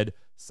ahead,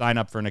 sign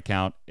up for an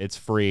account. It's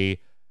free,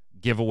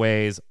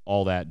 giveaways,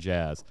 all that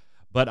jazz.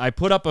 But I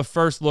put up a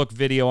first look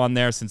video on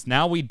there since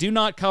now we do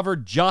not cover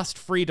just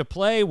free to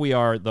play. We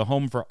are the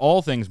home for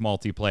all things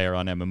multiplayer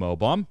on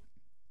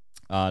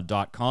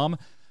MMOBomb.com.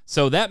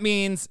 So that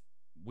means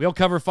we'll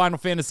cover Final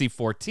Fantasy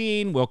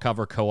XIV, we'll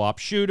cover co-op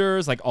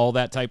shooters, like all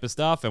that type of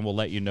stuff, and we'll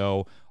let you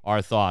know our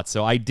thoughts.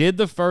 So I did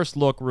the first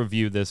look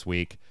review this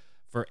week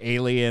for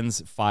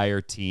Aliens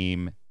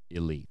Fireteam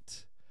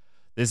Elite.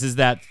 This is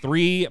that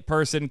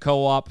 3-person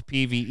co-op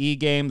PvE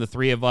game the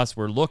three of us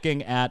were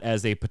looking at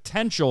as a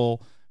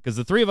potential, because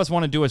the three of us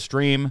want to do a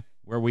stream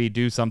where we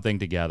do something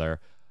together.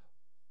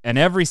 And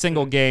every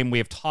single game we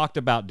have talked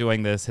about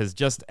doing this has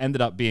just ended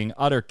up being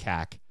utter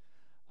cack.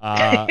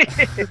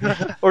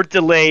 Or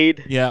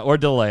delayed. Yeah, or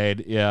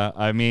delayed. Yeah,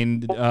 I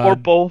mean, or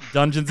both.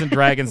 Dungeons and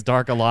Dragons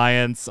Dark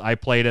Alliance. I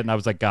played it and I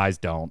was like, guys,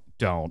 don't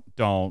do it.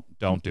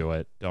 Don't do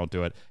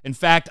it. In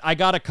fact, I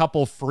got a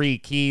couple free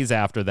keys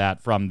after that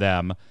from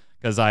them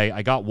because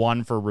I got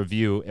one for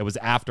review. It was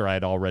after I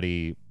had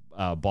already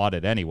bought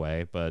it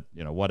anyway, but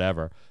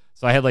whatever.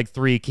 So I had like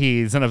 3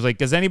 keys and I was like,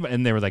 does anybody?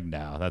 And they were like,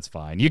 no, that's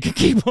fine. You can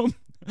keep them.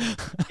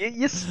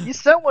 You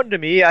sent one to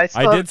me. I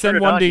did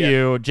send one to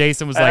you.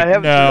 Jason was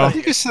like, no. I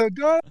think you said,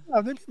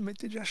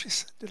 did you actually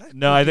did I?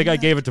 No, I think I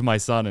gave it to my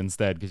son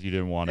instead because you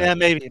didn't want it. Yeah,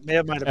 maybe.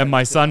 And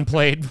my son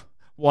played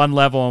one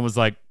level and was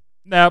like,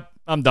 nope,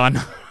 I'm done.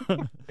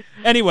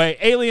 Anyway,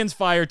 Aliens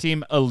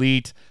Fireteam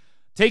Elite,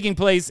 taking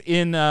place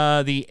in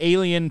the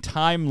Alien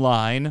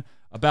timeline,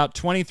 about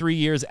 23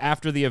 years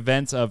after the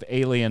events of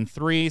Alien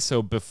 3,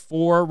 so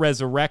before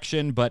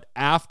Resurrection, but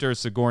after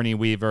Sigourney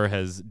Weaver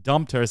has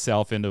dumped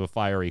herself into a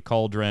fiery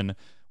cauldron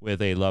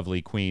with a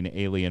lovely queen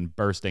alien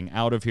bursting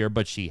out of here,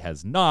 but she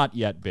has not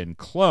yet been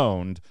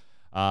cloned.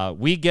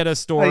 We get a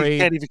story... I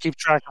can't even keep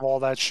track of all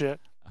that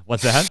shit.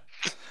 What's that?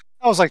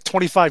 That was like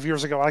 25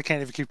 years ago. I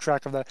can't even keep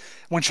track of that.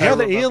 When she had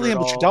the alien,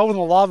 but she died in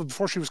the lava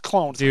before she was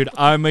cloned. Dude,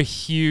 I'm a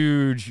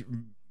huge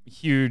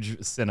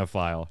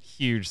cinephile.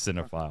 Huge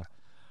cinephile.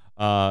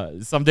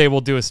 Someday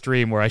we'll do a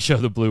stream where I show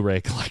the Blu-ray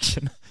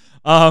collection.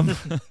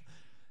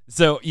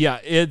 So yeah,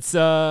 it's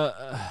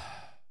a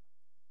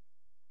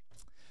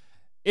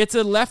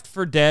Left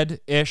 4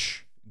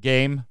 Dead-ish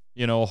game,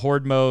 a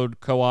horde mode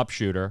co-op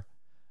shooter,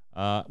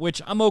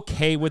 which I'm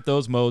okay with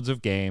those modes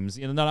of games.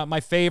 They're not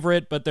my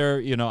favorite, but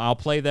they're, I'll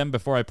play them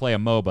before I play a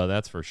MOBA,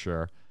 that's for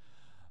sure.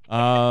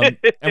 And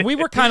we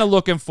were kind of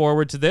looking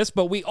forward to this,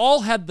 but we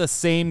all had the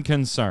same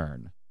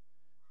concern.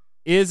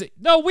 We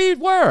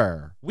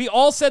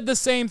all said the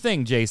same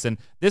thing, Jason.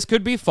 This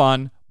could be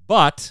fun,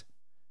 but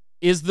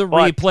is the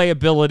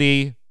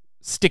replayability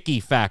sticky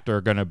factor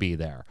going to be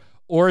there?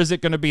 Or is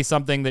it going to be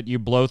something that you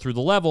blow through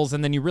the levels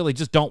and then you really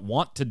just don't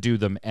want to do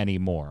them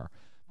anymore?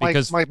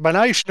 Because Mike, by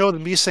now you should know that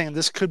me saying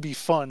this could be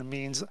fun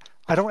means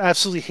I don't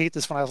absolutely hate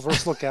this when I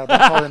first look at it.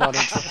 I'm probably not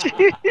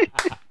interested.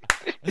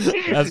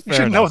 That's fair you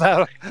should enough.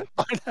 know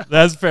that.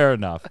 That's fair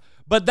enough.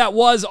 But that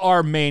was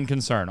our main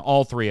concern,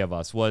 all three of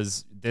us,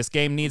 was this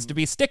game needs to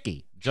be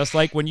sticky. Just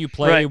like when you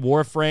play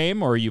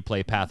Warframe or you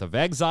play Path of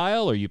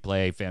Exile or you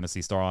play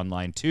Phantasy Star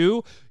Online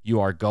 2,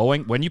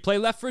 when you play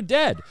Left 4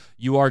 Dead,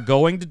 you are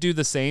going to do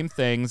the same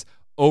things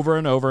over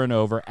and over and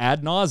over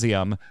ad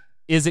nauseum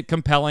is it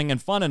compelling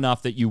and fun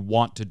enough that you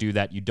want to do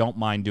that? You don't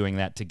mind doing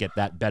that to get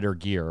that better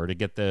gear or to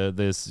get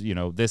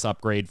this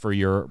upgrade for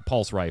your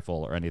pulse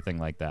rifle or anything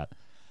like that.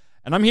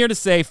 And I'm here to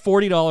say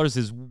 $40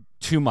 is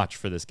too much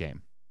for this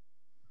game.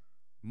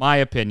 My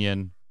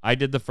opinion. I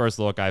did the first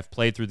look. I've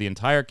played through the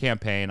entire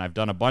campaign. I've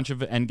done a bunch of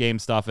endgame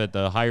stuff at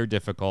the higher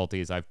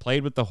difficulties. I've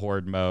played with the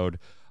Horde mode.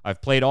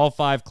 I've played all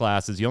 5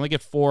 classes. You only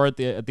get 4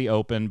 at the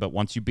open, but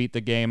once you beat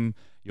the game,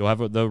 you'll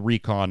have the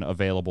recon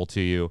available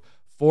to you.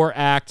 4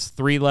 acts,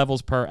 3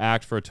 levels per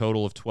act for a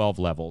total of 12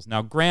 levels.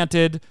 Now,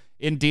 granted,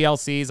 in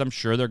DLCs, I'm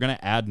sure they're going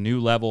to add new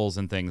levels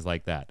and things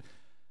like that.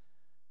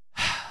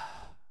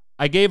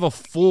 I gave a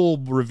full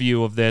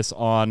review of this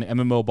on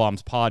MMO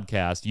Bomb's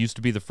podcast. It used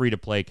to be the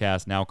free-to-play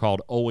cast, now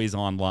called Always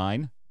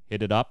Online.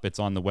 Hit it up. It's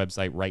on the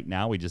website right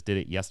now. We just did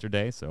it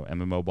yesterday, so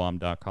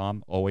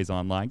mmobomb.com, Always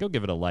Online. Go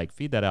give it a like.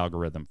 Feed that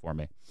algorithm for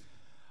me.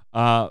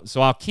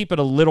 So I'll keep it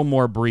a little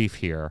more brief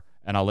here,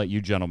 and I'll let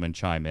you gentlemen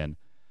chime in.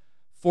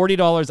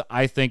 $40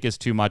 I think is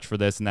too much for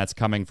this, and that's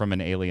coming from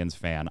an Aliens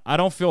fan. I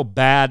don't feel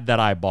bad that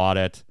I bought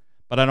it,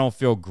 but I don't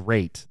feel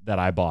great that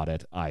I bought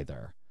it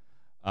either.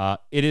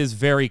 It is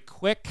very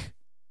quick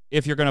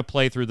if you're going to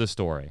play through the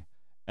story.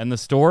 And the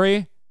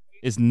story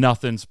is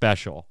nothing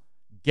special.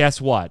 Guess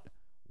what?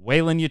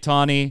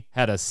 Weyland-Yutani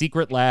had a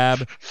secret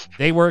lab.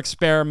 They were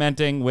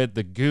experimenting with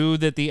the goo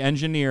that the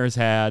engineers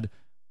had,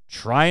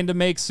 trying to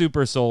make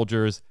super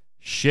soldiers.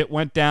 Shit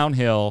went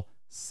downhill.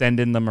 Send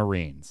in the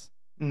Marines.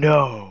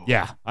 No.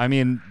 Yeah, I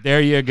mean, there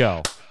you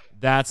go.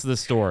 That's the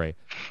story.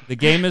 The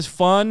game is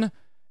fun.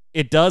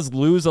 It does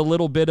lose a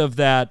little bit of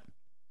that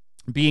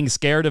being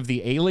scared of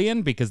the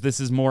alien because this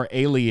is more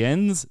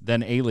aliens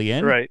than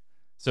alien. Right.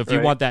 So if you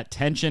want that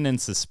tension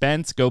and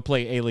suspense, go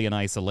play Alien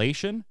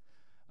Isolation.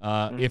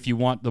 If you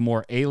want the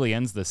more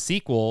aliens, the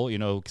sequel,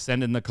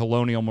 send in the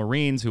Colonial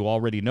Marines who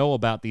already know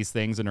about these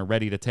things and are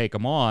ready to take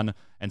them on,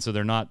 and so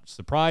they're not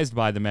surprised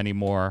by them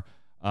anymore.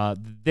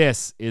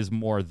 This is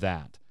more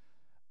that.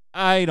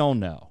 I don't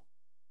know.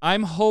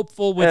 I'm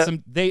hopeful with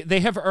some... They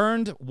have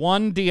earned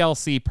one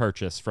DLC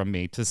purchase from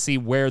me to see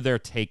where they're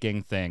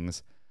taking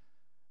things.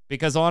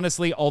 Because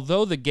honestly,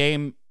 although the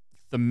game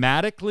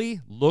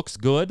thematically looks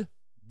good,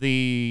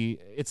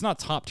 it's not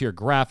top-tier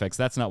graphics.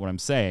 That's not what I'm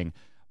saying.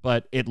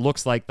 But it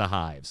looks like the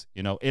hives.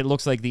 It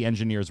looks like the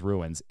engineer's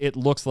ruins. It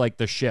looks like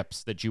the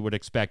ships that you would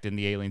expect in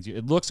the Aliens.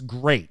 It looks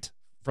great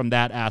from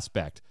that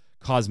aspect,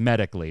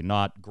 cosmetically,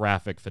 not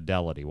graphic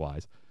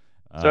fidelity-wise.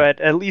 So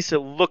at least it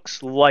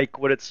looks like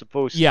what it's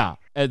supposed to. Yeah,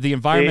 the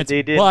environments,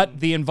 they but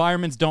the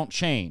environments don't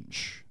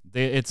change.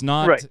 It's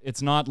not. Right.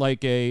 It's not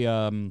like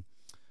a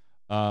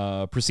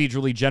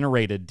procedurally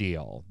generated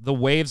deal. The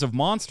waves of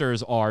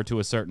monsters are to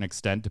a certain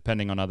extent,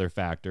 depending on other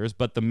factors,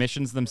 but the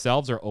missions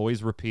themselves are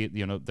always repeat.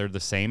 They're the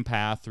same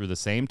path through the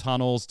same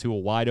tunnels to a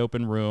wide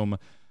open room,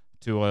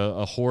 to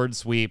a horde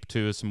sweep,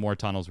 to some more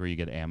tunnels where you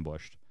get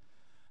ambushed.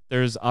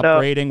 There's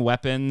upgrading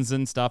weapons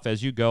and stuff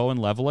as you go and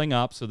leveling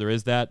up, so there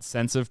is that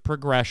sense of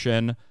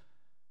progression.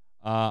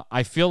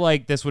 I feel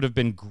like this would have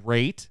been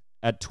great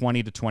at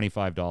 $20 to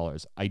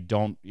 $25.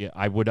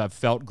 I would have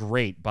felt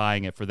great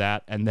buying it for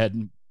that, and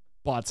then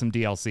bought some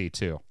DLC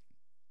too.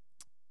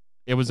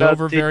 It was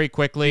over very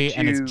quickly,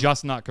 and it's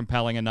just not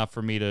compelling enough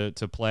for me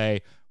to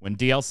play. When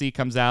DLC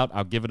comes out,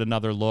 I'll give it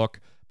another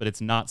look, but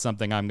it's not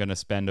something I'm going to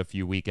spend a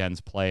few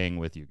weekends playing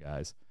with you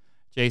guys.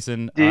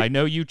 Jason, I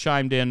know you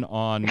chimed in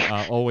on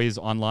Always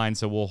Online,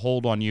 so we'll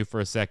hold on you for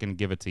a second,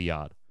 give it to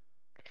Yad.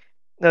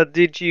 Now,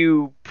 did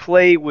you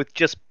play with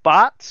just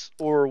bots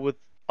or with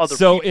other people?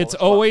 So it's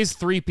always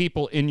 3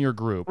 people in your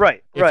group.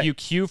 Right, If you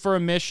queue for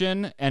a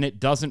mission and it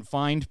doesn't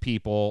find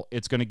people,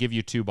 it's going to give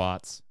you 2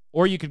 bots.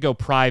 Or you could go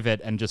private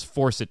and just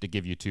force it to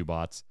give you 2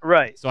 bots.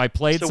 Right. So I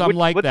played so something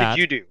like what that. What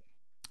did you do?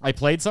 I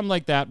played something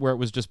like that where it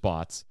was just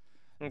bots.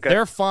 Okay.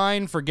 They're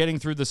fine for getting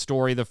through the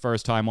story the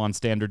first time on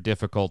standard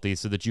difficulty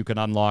so that you can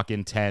unlock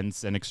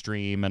intense and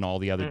extreme and all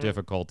the other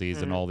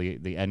difficulties and all the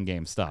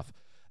endgame stuff.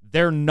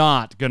 They're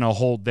not going to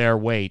hold their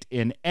weight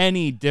in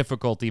any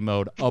difficulty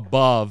mode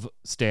above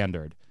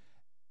standard.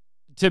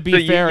 To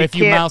be fair, if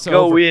you mouse over...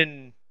 You can't go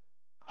in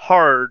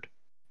hard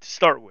to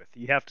start with.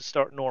 You have to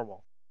start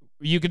normal.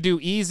 You could do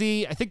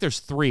easy. I think there's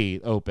 3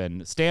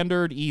 open.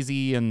 Standard,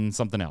 easy, and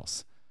something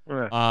else.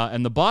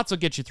 And the bots will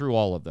get you through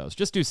all of those.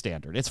 Just do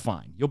standard. It's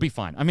fine. You'll be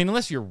fine. I mean,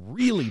 unless you're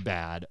really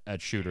bad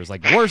at shooters,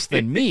 like worse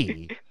than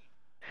me,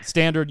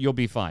 standard, you'll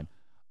be fine.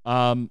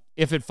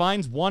 If it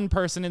finds one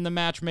person in the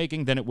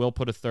matchmaking, then it will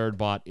put a 3rd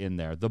bot in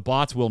there. The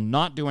bots will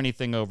not do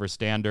anything over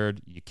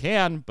standard. You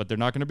can, but they're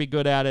not going to be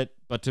good at it.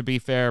 But to be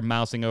fair,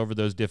 mousing over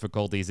those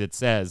difficulties, it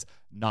says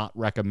not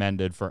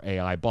recommended for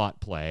AI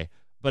bot play,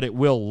 but it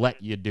will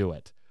let you do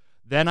it.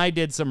 Then I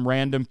did some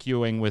random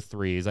queuing with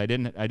 3s. I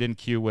didn't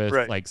queue with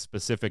like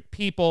specific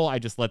people. I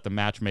just let the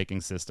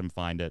matchmaking system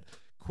find it.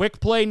 Quick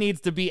play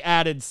needs to be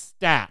added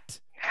stat.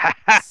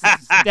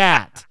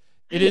 Stat.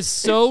 It is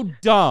so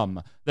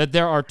dumb that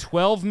there are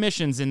 12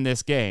 missions in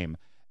this game,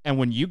 and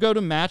when you go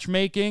to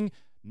matchmaking,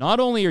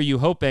 not only are you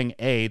hoping,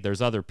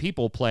 there's other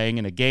people playing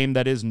in a game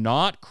that is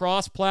not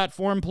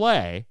cross-platform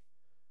play,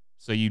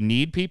 So you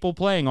need people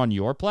playing on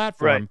your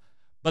platform,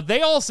 but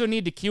they also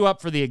need to queue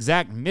up for the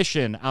exact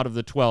mission out of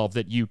the 12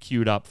 that you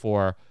queued up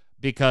for,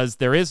 because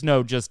there is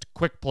no just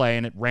quick play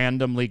and it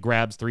randomly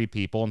grabs 3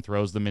 people and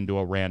throws them into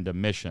a random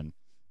mission.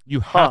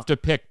 You have to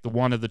pick the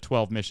one of the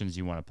 12 missions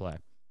you want to play.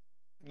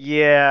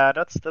 Yeah,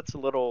 that's a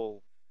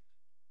little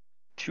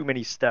too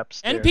many steps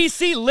there.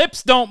 NPC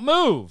lips don't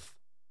move.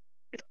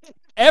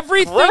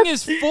 Everything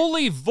is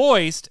fully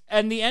voiced,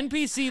 and the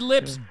NPC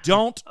lips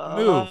don't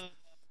move.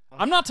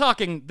 I'm not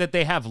talking that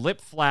they have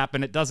lip flap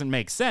and it doesn't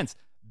make sense.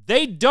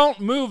 They don't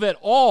move at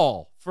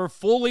all for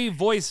fully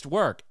voiced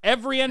work.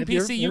 Every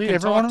NPC you can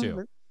talk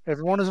to.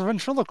 Everyone is a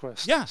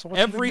ventriloquist. Yeah, so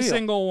every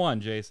single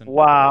one, Jason.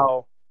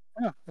 Wow.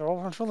 Yeah, they're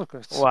all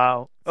ventriloquists.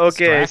 Wow. It's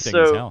Okay,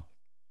 distracting as hell.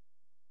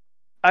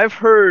 I've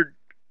heard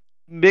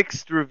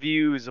mixed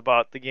reviews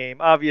about the game.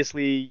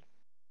 Obviously,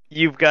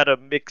 you've got a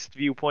mixed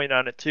viewpoint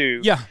on it too.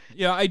 Yeah,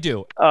 I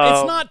do.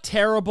 It's not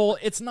terrible.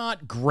 It's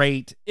not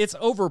great. It's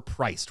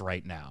overpriced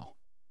right now.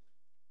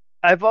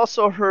 I've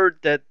also heard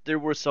that there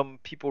were some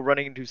people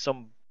running into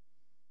some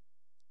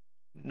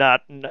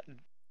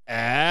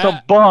some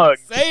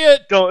bugs. Say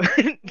it. Don't.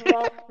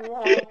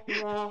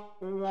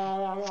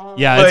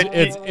 Yeah,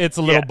 it's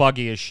a little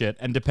buggy as shit,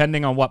 and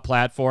depending on what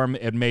platform,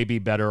 it may be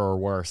better or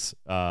worse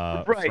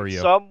for you.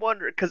 So I'm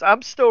wondering, because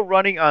I'm still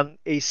running on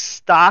a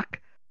stock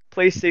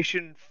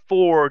PlayStation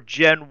 4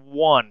 Gen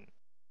 1,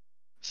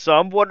 so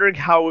I'm wondering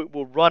how it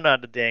will run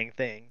on the dang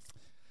thing.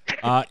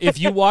 If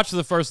you watch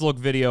the first look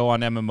video on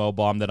MMO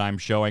Bomb that I'm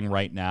showing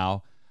right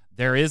now,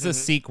 there is a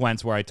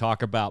sequence where I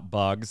talk about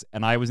bugs,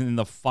 and I was in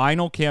the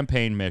final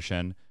campaign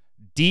mission,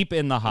 deep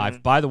in the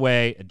hive. By the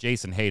way,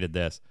 Jason hated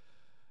this.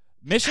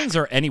 Missions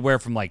are anywhere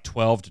from like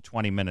 12 to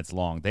 20 minutes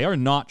long. They are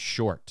not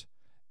short.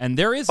 And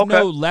there is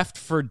no Left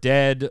 4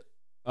 Dead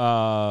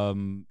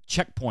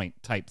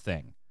checkpoint type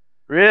thing.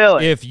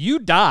 Really? If you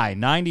die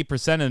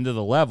 90% into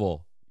the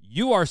level,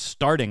 you are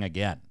starting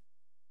again.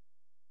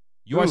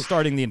 You are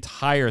starting the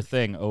entire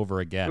thing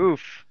over again.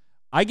 Oof.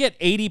 I get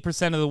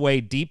 80% of the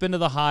way deep into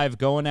the hive,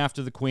 going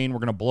after the queen. We're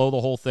going to blow the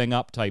whole thing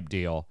up type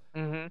deal.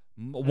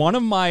 One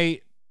of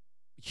my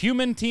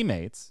human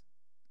teammates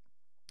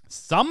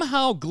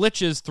somehow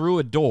glitches through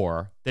a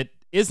door that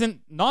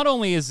isn't, not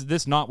only is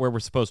this not where we're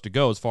supposed to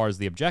go as far as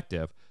the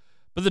objective,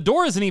 but the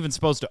door isn't even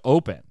supposed to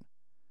open.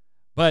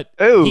 But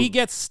he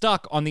gets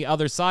stuck on the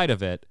other side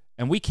of it,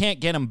 and we can't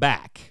get him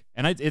back.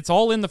 And it's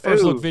all in the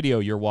first look video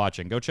you're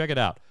watching. Go check it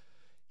out.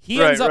 He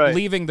ends up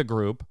leaving the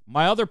group.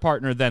 My other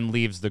partner then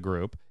leaves the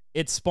group.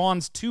 It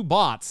spawns 2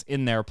 bots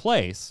in their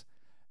place,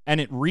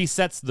 and it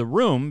resets the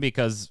room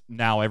because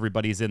now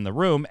everybody's in the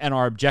room, and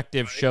our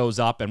objective shows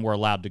up, and we're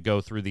allowed to go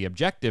through the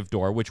objective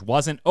door, which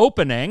wasn't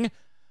opening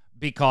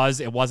because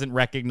it wasn't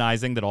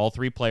recognizing that all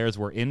 3 players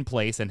were in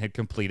place and had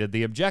completed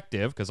the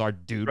objective because our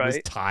dude was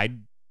tied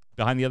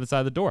behind the other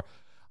side of the door.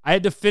 I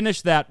had to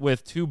finish that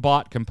with 2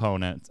 bot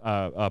components,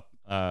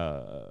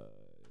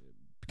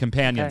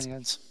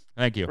 companions.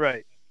 Thank you.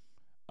 Right.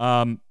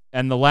 And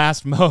the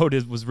last mode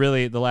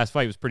the last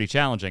fight was pretty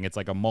challenging. It's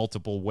like a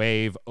multiple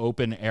wave,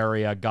 open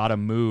area, gotta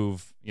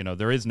move.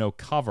 There is no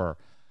cover.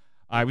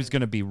 I was going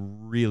to be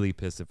really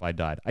pissed if I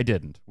died. I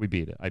didn't. We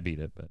beat it. I beat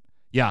it. But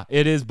yeah,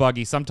 it is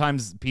buggy.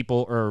 Sometimes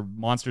people or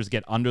monsters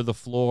get under the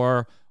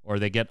floor or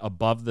they get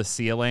above the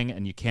ceiling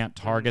and you can't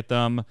target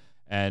them.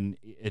 And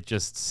it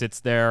just sits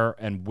there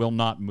and will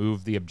not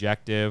move the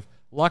objective.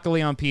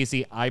 Luckily on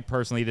PC, I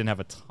personally didn't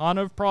have a ton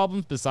of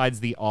problems besides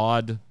the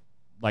odd,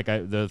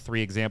 the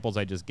 3 examples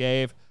I just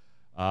gave.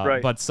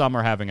 But some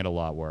are having it a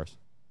lot worse.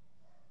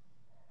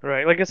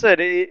 Right. Like I said,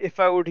 if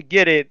I were to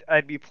get it,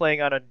 I'd be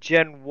playing on a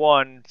Gen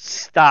 1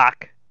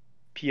 stock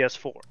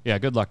PS4. Yeah,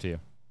 good luck to you.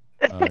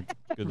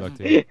 Good luck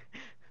to you.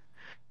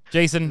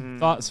 Jason,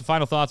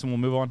 final thoughts, and we'll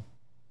move on.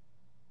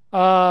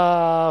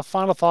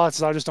 Final thoughts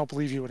is I just don't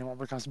believe you anymore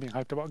when it comes to being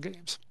hyped about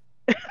games.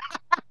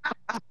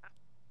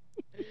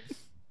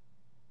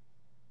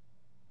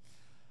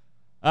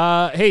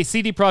 Hey,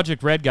 CD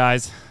Projekt Red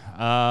guys.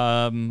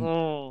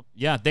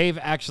 Yeah, they've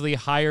actually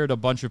hired a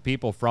bunch of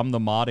people from the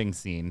modding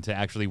scene to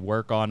actually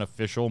work on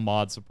official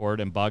mod support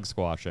and bug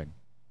squashing.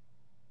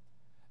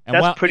 And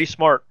that's pretty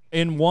smart.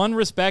 In one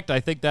respect, I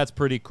think that's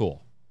pretty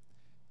cool.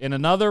 In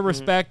another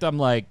respect, I'm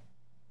like,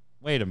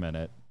 wait a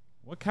minute.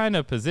 What kind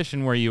of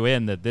position were you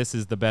in that this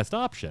is the best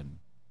option?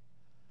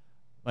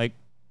 Like,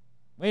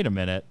 wait a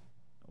minute,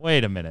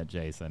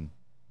 Jason.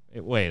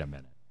 Wait a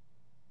minute.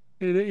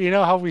 You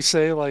know how we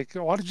say, like,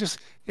 why don't you just,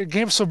 your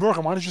game's so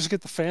broken, why don't you just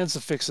get the fans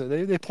to fix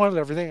it? They point at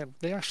everything, and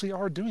they actually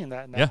are doing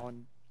that now. Yeah.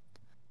 And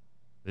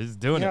this is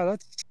doing it. Yeah,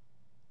 that's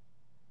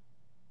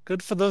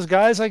good for those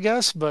guys, I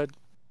guess, but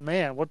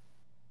man,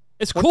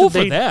 it's cool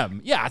for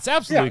them. Yeah, it's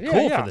absolutely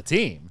cool for the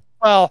team.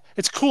 Well,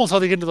 it's cool until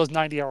they get into those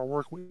 90-hour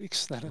work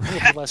weeks. Then it'll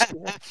be less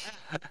cool.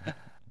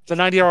 The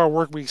 90-hour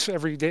work weeks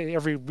every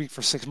week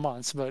for 6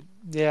 months, but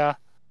yeah.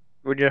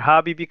 When your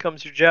hobby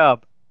becomes your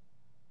job.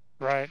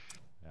 Right.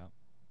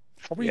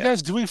 What were you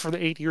guys doing for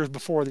the 8 years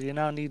before that you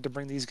now need to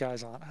bring these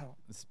guys on?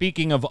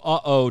 Speaking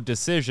of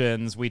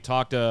decisions, we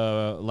talked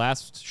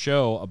last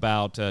show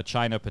about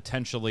China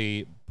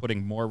potentially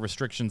putting more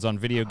restrictions on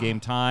video game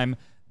time.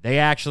 They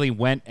actually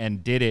went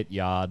and did it,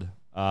 Yad.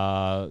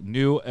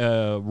 New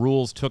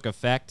rules took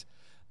effect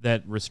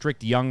that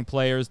restrict young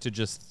players to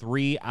just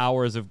 3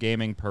 hours of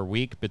gaming per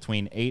week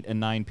between 8 and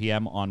 9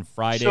 p.m. on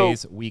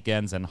Fridays,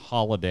 weekends, and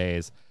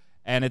holidays.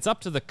 And it's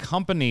up to the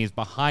companies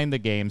behind the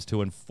games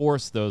to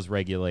enforce those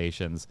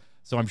regulations.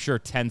 So I'm sure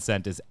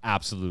Tencent is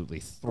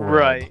absolutely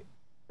thrilled.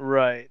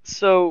 Right.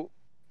 So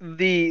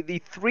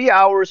the 3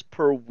 hours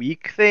per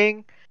week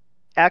thing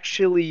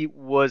actually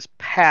was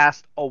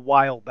passed a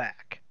while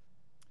back.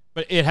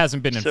 But it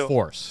hasn't been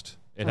enforced.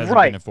 It hasn't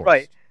been enforced.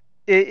 Right.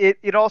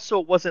 It also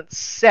wasn't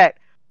set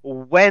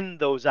when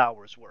those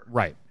hours were.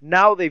 Right.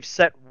 Now they've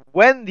set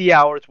when the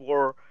hours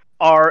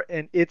are,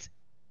 and it's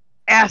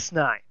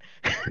asinine.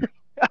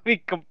 I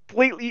mean,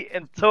 completely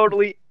and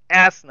totally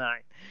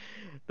asinine.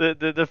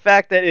 The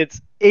fact that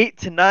it's 8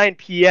 to 9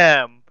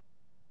 p.m.,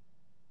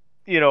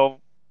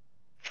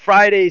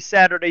 Friday,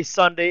 Saturday,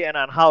 Sunday, and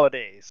on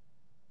holidays.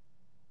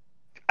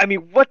 I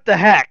mean, what the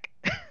heck?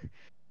 Yep.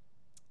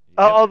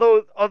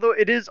 Although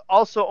it is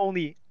also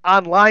only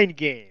online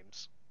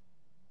games.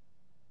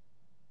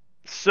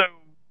 So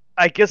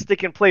I guess they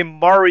can play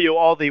Mario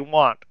all they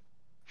want.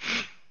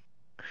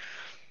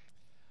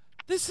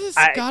 This has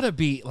got to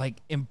be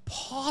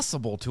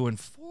impossible to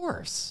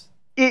enforce.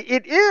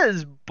 It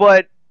is,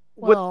 but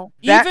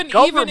even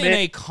in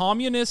a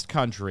communist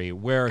country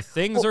where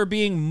things are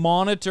being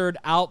monitored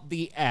out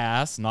the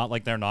ass, not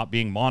like they're not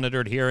being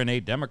monitored here in a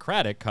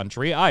democratic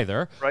country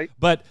either. Right.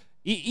 But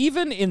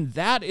even in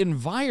that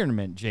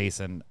environment,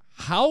 Jason,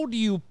 how do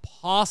you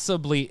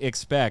possibly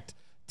expect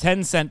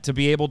Tencent to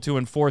be able to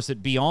enforce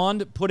it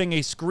beyond putting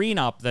a screen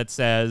up that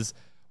says,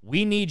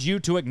 we need you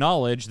to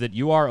acknowledge that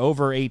you are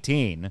over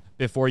 18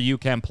 before you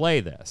can play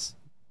this?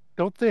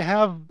 Don't they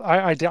have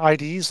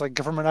IDs, like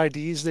government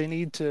IDs they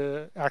need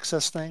to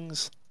access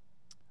things?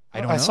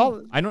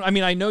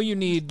 I know you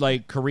need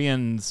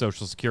Korean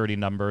social security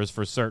numbers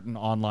for certain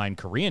online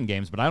Korean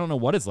games, but I don't know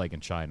what it's like in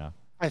China.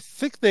 I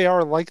think they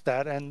are like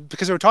that, and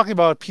because they were talking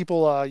about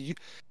people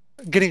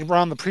getting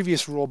around the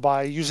previous rule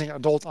by using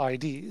adult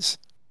IDs.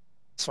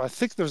 So I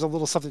think there's a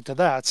little something to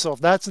that. So if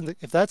that's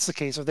the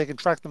case, if they can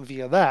track them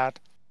via that,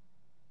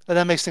 then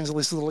that makes things at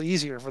least a little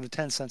easier for the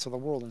Tencents of the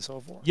world and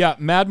so forth. Yeah,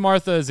 Mad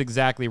Martha is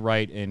exactly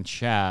right in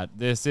chat.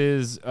 This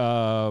is there's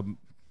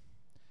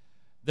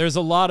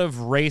a lot of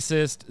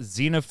racist,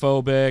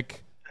 xenophobic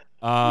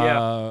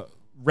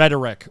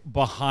rhetoric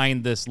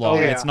behind this law.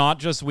 It's not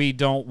just we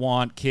don't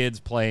want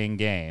kids playing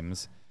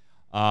games.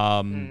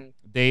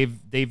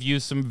 They've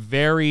used some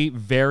very,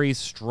 very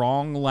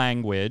strong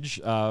language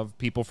of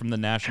people from the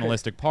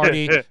Nationalistic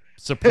Party,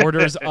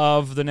 supporters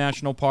of the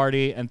National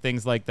Party, and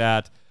things like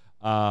that.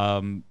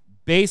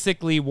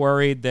 Basically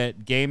worried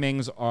that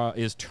gaming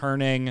is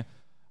turning.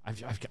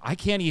 I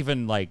can't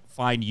even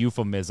find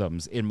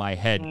euphemisms in my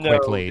head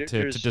quickly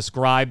to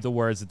describe the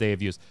words that they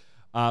have used.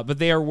 But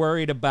they are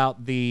worried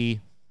about the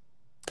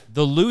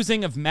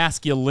losing of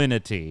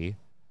masculinity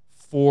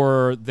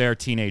for their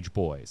teenage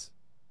boys.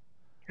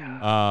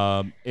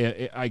 I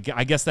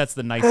guess that's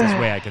the nicest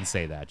way I can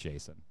say that,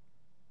 Jason.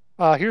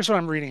 Here's what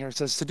I'm reading here. It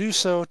says, to do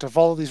so, to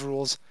follow these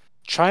rules,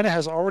 China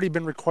has already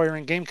been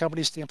requiring game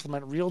companies to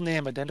implement real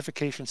name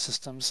identification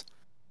systems.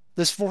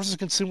 This forces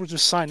consumers to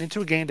sign into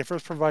a game to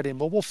first provide a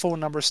mobile phone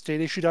number,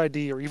 state-issued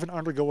ID, or even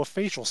undergo a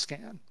facial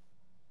scan.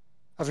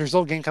 As a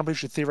result, game companies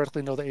should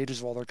theoretically know the ages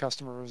of all their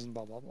customers and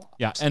blah, blah, blah.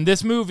 Yeah, and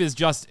this is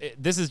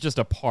just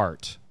a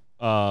part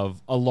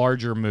of a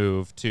larger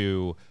move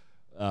to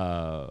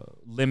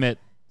limit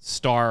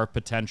star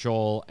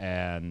potential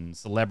and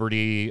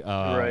celebrity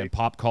and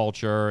pop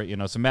culture.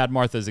 So Mad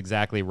Martha is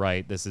exactly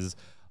right. This is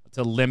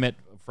to limit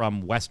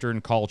from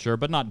Western culture,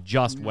 but not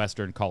just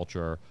Western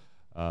culture.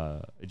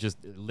 Just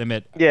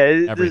limit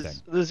everything.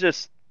 This is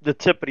just the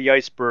tip of the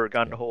iceberg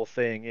on the whole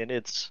thing, and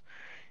it's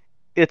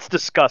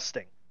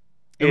disgusting.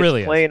 It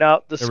really is. Plain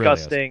out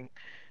disgusting.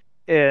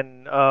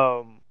 And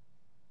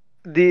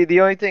the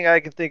only thing I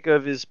can think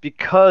of is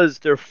because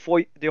they're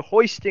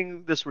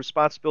hoisting this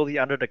responsibility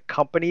onto the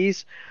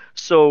companies,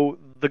 so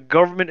the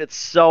government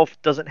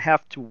itself doesn't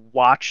have to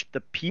watch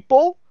the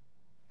people.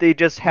 They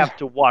just have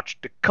to watch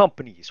the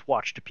companies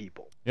watch the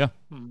people. Yeah.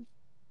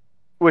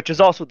 Which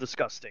is also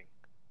disgusting.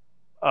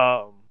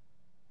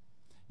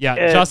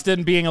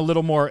 Justin being a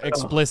little more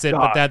explicit,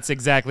 but that's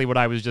exactly what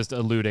I was just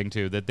alluding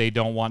to, that they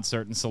don't want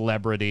certain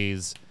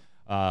celebrities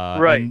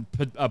and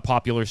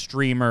popular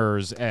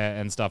streamers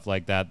and stuff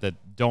like that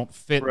don't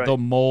fit the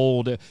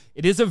mold.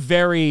 It is a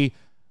very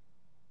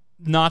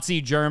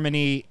Nazi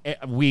Germany,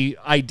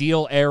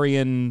 ideal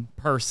Aryan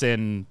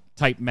person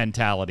type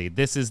mentality.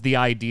 This is the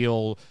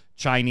ideal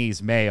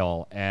Chinese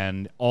male,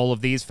 and all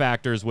of these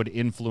factors would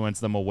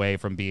influence them away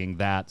from being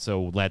that,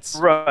 so let's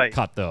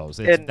cut those.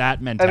 It's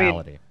that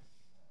mentality.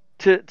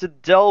 I mean, to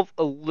delve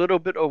a little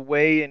bit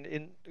away,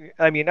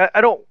 I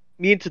don't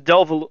mean to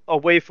delve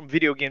away from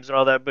video games and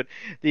all that, but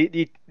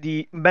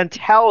the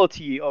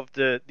mentality of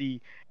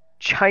the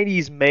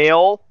Chinese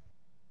male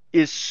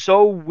is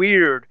so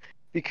weird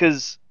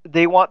because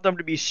they want them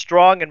to be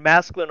strong and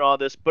masculine and all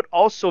this, but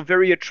also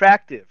very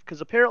attractive.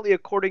 Because apparently,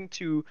 according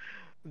to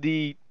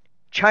the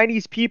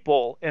Chinese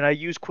people, and I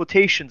use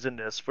quotations in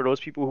this for those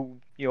people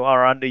who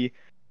are on the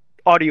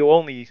audio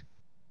only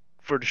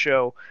for the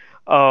show.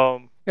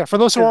 Yeah, for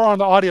those who are on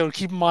the audio,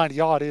 keep in mind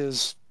Yacht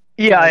is.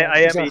 Yeah,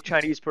 I am a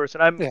Chinese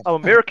person. I'm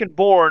American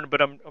born,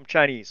 but I'm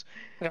Chinese.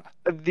 Yeah.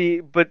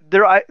 But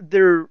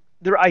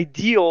their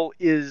ideal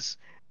is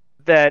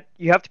that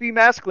you have to be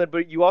masculine,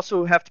 but you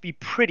also have to be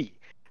pretty.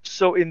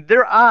 So in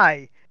their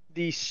eye,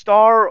 the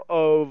star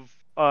of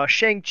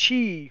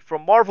Shang-Chi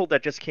from Marvel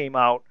that just came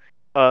out,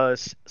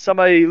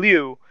 Samai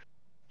Liu,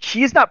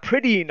 he's not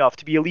pretty enough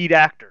to be a lead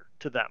actor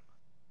to them.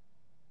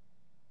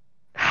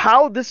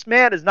 How this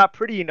man is not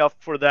pretty enough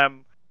for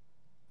them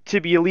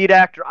to be a lead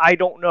actor, I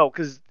don't know.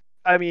 Because,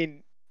 I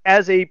mean,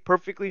 as a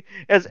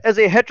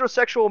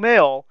heterosexual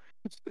male,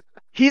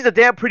 he's a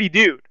damn pretty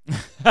dude.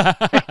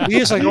 He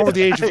is like over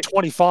the age of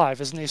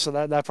 25, isn't he? So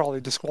that probably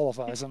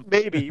disqualifies him.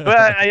 Maybe, but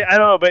I don't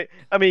know. But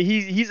I mean,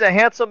 he's a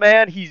handsome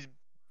man. He's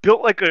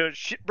built like a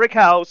shit brick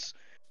house.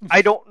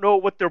 I don't know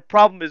what their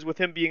problem is with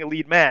him being a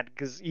lead man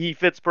because he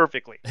fits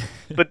perfectly.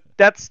 But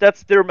that's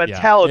their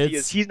mentality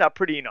is he's not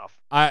pretty enough.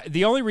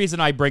 The only reason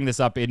I bring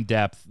this up in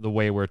depth, the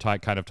way we're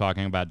kind of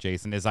talking about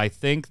Jason, is I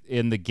think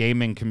in the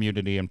gaming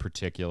community in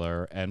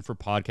particular, and for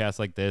podcasts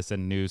like this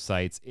and news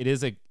sites, it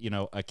is a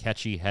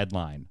catchy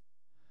headline.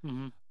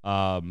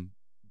 Mm-hmm.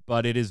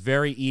 But it is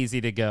very easy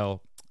to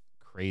go,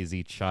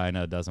 crazy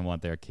China doesn't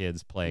want their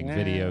kids playing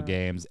video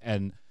games,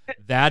 and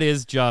that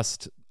is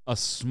just a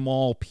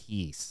small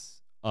piece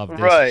of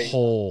this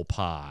whole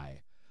pie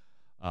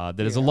that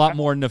is a lot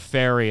more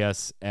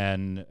nefarious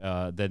and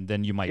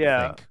than you might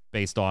think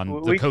based on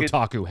the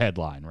Kotaku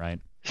headline, right?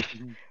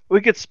 We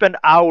could spend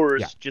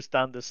hours just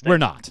on this thing. We're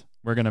not.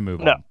 We're going to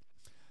move on.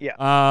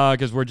 Yeah.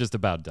 Because we're just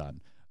about done.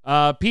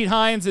 Pete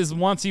Hines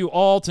wants you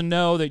all to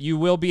know that you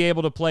will be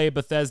able to play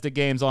Bethesda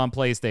games on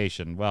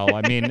PlayStation. Well,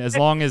 I mean, as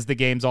long as the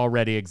games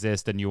already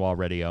exist and you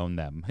already own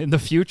them. In the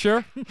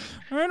future,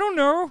 I don't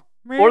know.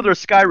 Man. Or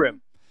there's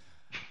Skyrim.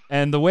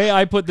 And the way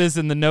I put this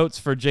in the notes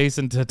for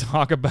Jason to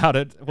talk about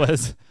it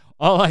was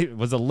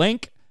was a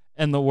link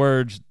and the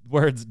words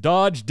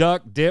dodge,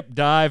 duck, dip,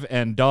 dive,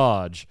 and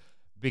dodge,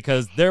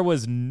 because there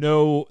was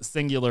no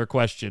singular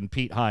question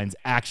Pete Hines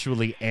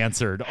actually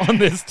answered on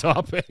this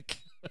topic.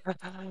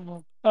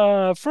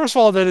 First of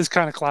all, that is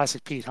kind of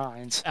classic Pete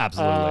Hines.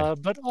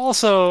 Absolutely. But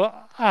also,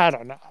 I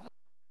don't know.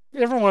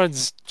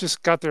 Everyone's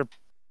just got their,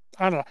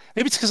 I don't know.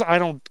 Maybe it's because I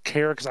don't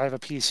care because I have a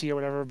PC or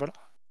whatever, but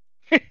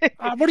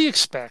what do you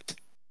expect?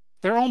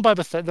 They're owned by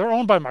Bethesda. They're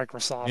owned by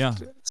Microsoft. Yeah.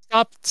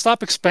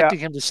 Stop expecting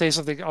him to say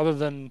something other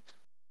than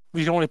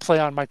we can only play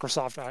on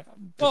Microsoft.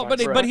 Well,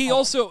 but he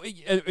also,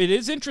 it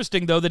is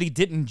interesting though that he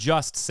didn't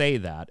just say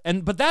that,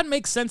 but that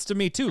makes sense to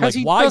me too. Like,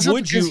 why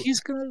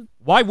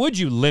would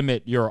you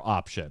limit your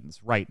options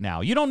right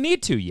now? You don't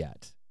need to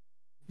yet.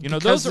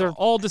 Those are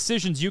all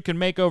decisions you can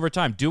make over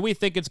time. Do we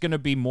think it's going to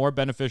be more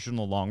beneficial in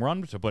the long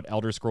run to put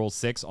Elder Scrolls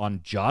 6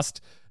 on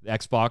just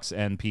Xbox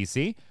and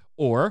PC,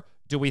 or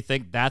do we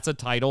think that's a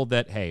title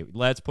that, hey,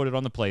 let's put it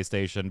on the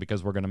PlayStation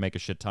because we're going to make a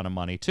shit ton of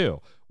money too?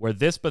 Where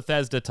this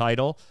Bethesda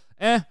title,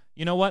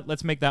 you know what?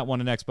 Let's make that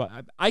one an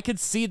Xbox. I could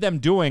see them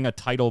doing a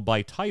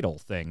title-by-title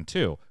thing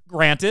too.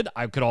 Granted,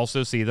 I could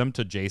also see them,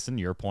 to Jason,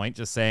 your point,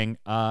 just saying,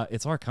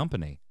 it's our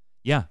company.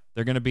 Yeah,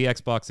 they're going to be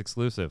Xbox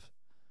exclusive.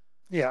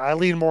 Yeah, I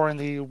lean more in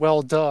the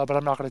but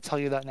I'm not going to tell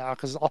you that now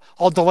because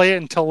I'll delay it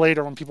until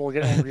later when people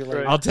get angry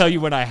later. I'll tell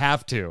you when I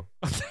have to.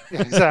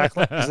 Yeah,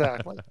 exactly.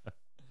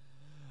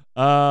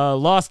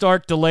 Lost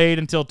Ark delayed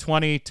until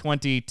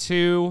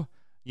 2022.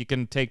 You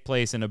can take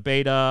place in a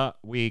beta.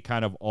 We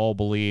kind of all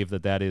believe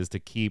that is to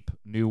keep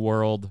New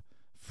World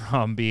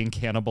from being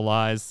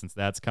cannibalized, since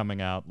that's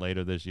coming out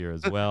later this year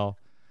as well.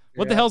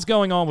 What the hell's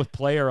going on with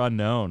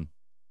PlayerUnknown?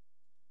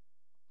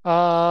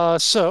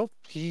 So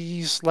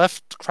he's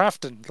left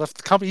Krafton, left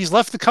the company. He's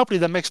left the company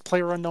that makes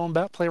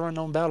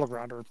PlayerUnknown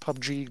Battleground, or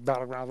PUBG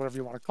Battleground, whatever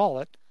you want to call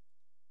it.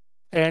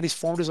 And he's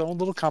formed his own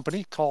little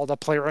company called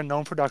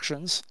PlayerUnknown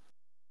Productions.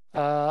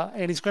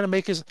 And he's going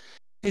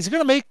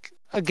to make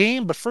a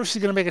game, but first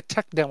he's going to make a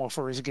tech demo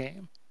for his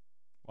game.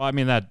 Well, I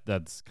mean,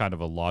 that's kind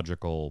of a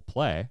logical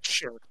play.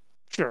 Sure.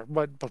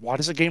 But why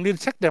does a game need a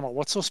tech demo?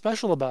 What's so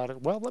special about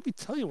it? Well, let me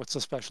tell you what's so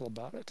special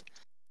about it.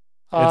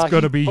 It's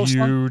going to be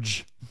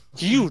huge.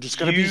 Huge. It's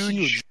going to be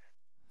huge.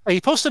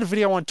 He posted a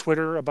video on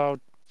Twitter about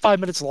 5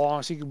 minutes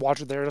long, so you can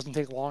watch it there. It doesn't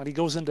take long. And he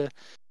goes into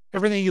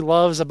everything he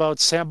loves about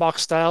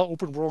sandbox-style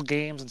open world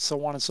games and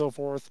so on and so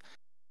forth.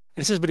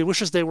 And he says, but he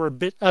wishes they were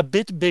a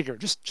bit bigger,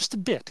 just a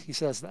bit. He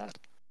says that.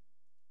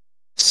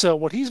 So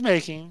what he's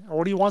making, or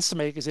what he wants to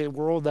make, is a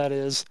world that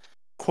is,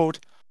 quote,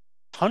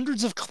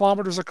 hundreds of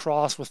kilometers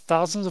across with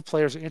thousands of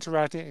players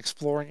interacting,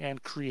 exploring,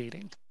 and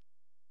creating.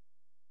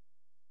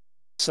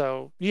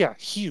 So, yeah,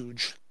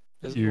 huge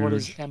is what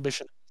his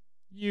ambition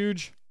is.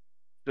 Huge.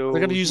 So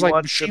they're going to use like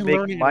machine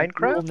learning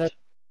Minecraft?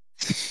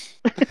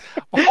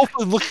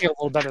 Hopefully looking a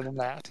little better than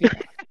that. Yeah.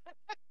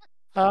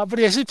 But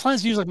he actually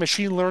plans to use like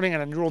machine learning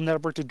and a neural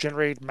network to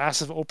generate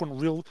massive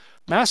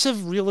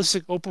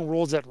realistic open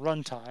worlds at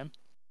runtime.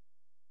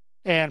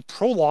 And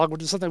Prologue,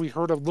 which is something we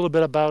heard a little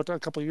bit about a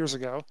couple of years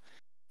ago,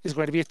 is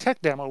going to be a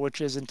tech demo, which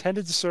is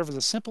intended to serve as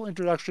a simple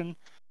introduction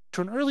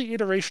to an early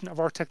iteration of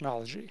our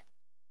technology.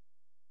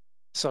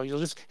 So it'll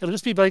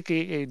just be like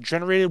a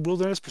generated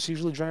wilderness,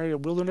 procedurally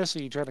generated wilderness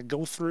that you try to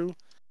go through,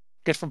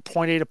 get from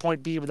point A to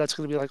point B, but that's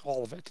going to be like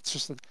all of it. It's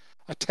just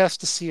a test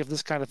to see if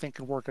this kind of thing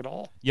can work at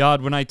all.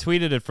 Yod, when I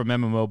tweeted it from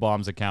MMO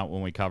Bomb's account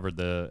when we covered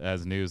the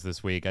as news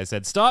this week, I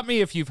said, "Stop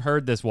me if you've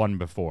heard this one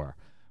before."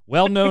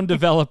 Well-known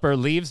developer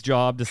leaves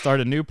job to start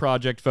a new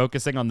project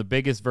focusing on the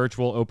biggest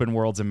virtual open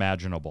worlds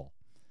imaginable.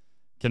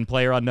 Can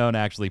PlayerUnknown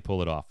actually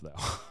pull it off, though?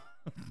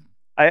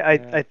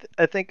 I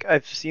think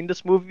I've seen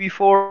this movie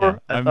before.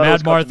 Yeah.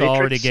 Mad Martha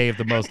already gave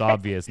the most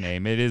obvious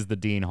name. It is the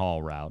Dean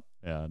Hall route.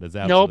 Yeah, that's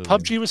absolutely... No,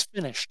 PUBG was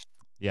finished.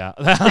 Yeah.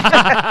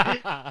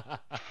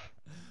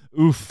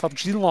 Oof.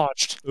 PUBG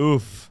launched.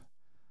 Oof.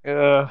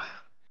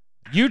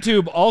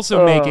 YouTube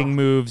also making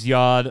moves,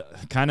 Yod,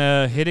 kind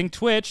of hitting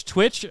Twitch.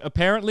 Twitch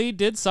apparently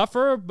did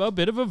suffer a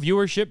bit of a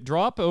viewership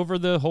drop over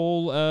the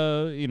whole,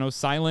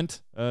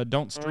 silent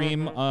don't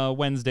stream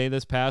Wednesday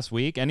this past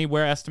week.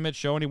 Estimates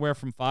show anywhere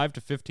from 5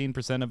 to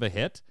 15% of a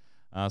hit.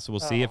 So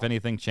we'll see if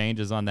anything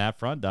changes on that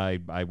front.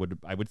 I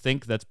would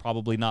think that's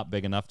probably not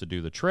big enough to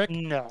do the trick.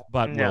 No,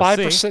 but we'll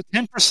 5%, see.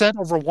 10%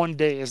 over one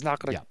day is not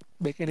going to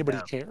make anybody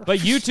care. But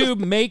YouTube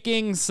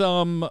making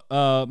some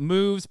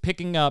moves,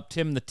 picking up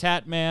Tim the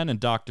Tatman and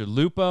Dr.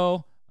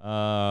 Lupo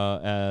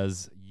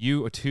as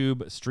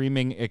YouTube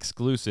streaming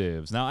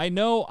exclusives. Now, I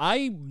know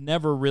I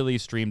never really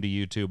streamed to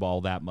YouTube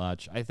all that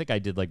much. I think I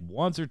did like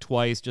once or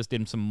twice just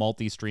in some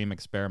multi-stream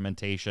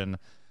experimentation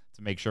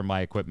to make sure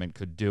my equipment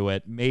could do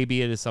it.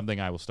 Maybe it is something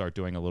I will start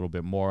doing a little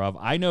bit more of.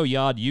 I know,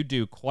 Yod, you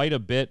do quite a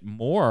bit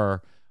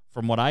more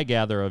from what I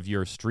gather of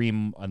your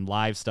stream and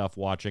live stuff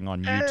watching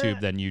on YouTube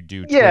than you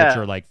do Twitch,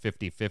 or like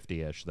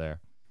 50-50-ish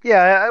there.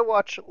 Yeah, I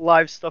watch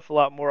live stuff a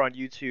lot more on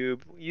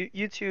YouTube.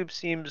 YouTube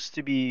seems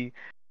to be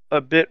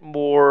a bit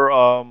more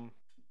on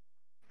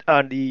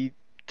the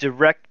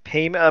direct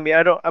payment. I mean,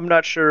 I'm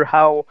not sure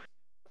how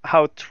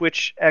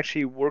Twitch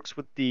actually works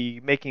with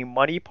the making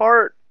money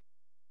part,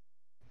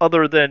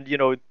 other than,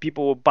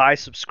 people will buy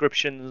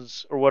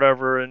subscriptions or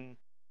whatever, and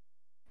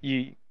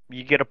you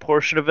get a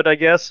portion of it, I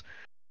guess.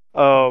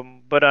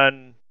 But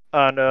on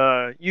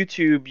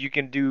YouTube, you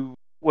can do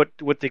what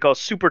they call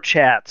super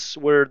chats,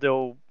 where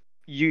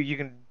you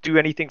can do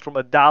anything from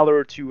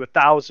 $1 to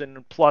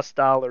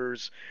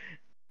 $1,000+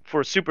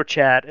 for a super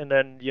chat, and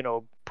then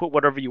put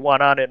whatever you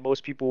want on it.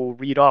 Most people will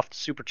read off the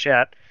super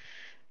chat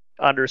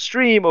on their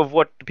stream of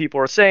what the people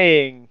are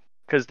saying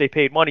because they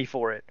paid money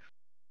for it,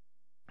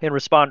 and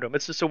respond to them.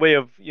 It's just a way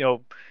of,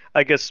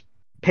 I guess,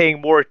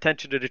 paying more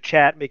attention to the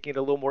chat, making it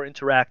a little more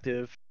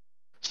interactive.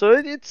 So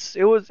it's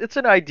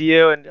an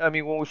idea, and I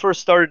mean, when we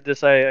first started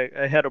this, I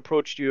had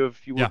approached you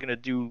if you were going to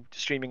do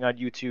streaming on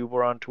YouTube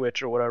or on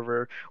Twitch or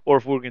whatever, or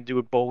if we were going to do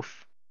it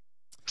both.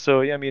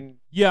 So I mean,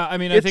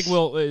 I think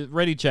we'll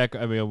ready check.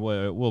 I mean,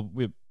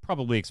 we'll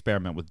probably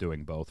experiment with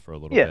doing both for a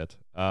little bit.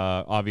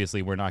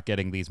 Obviously, we're not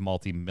getting these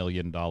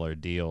multi-million-dollar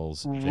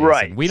deals, Jason.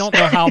 Right? We don't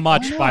know how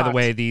much, by the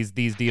way, these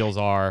deals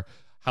are.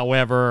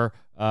 However,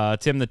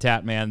 Tim the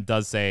Tatman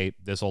does say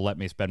this will let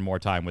me spend more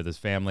time with his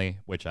family,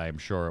 which I am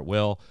sure it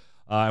will.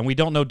 And we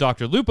don't know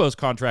Dr. Lupo's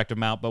contract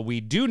amount, but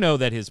we do know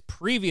that his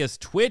previous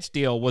Twitch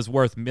deal was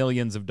worth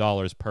millions of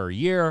dollars per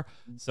year.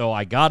 So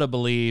I gotta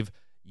believe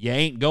you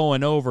ain't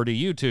going over to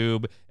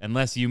YouTube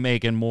unless you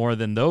making more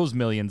than those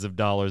millions of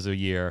dollars a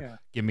year. Yeah.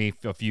 Give me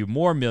a few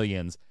more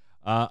millions.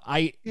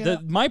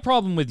 My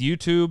problem with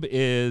YouTube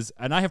is,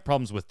 and I have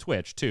problems with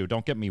Twitch too,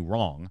 don't get me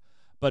wrong,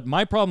 but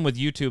my problem with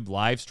YouTube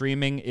live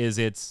streaming is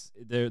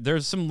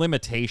there's some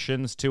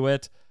limitations to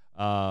it.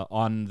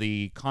 On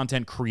the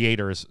content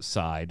creators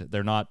side,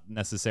 they're not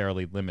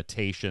necessarily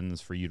limitations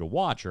for you to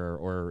watch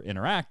or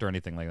interact or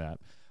anything like that.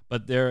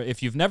 But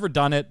if you've never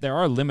done it, there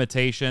are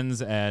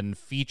limitations and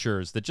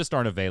features that just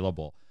aren't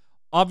available.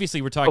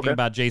 Obviously, we're talking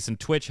about, Jason,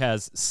 Twitch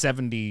has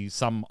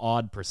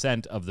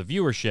 70-some-odd% of the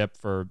viewership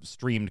for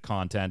streamed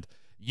content.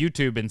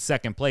 YouTube in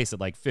second place at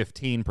like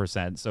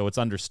 15%. So it's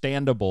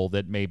understandable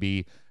that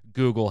maybe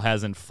Google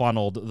hasn't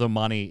funneled the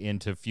money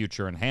into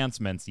future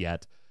enhancements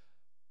yet.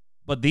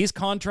 But these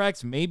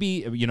contracts,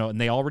 maybe,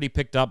 and they already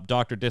picked up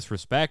Dr.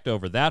 Disrespect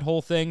over that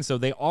whole thing, so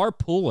they are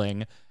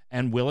pulling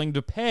and willing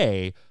to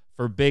pay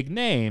for big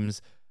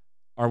names.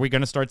 Are we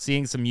going to start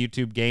seeing some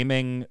YouTube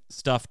gaming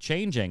stuff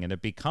changing and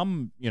it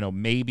become,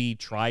 maybe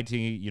try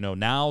to,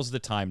 now's the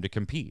time to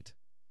compete?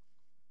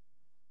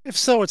 If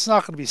so, it's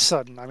not going to be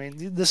sudden. I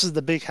mean, this is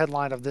the big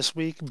headline of this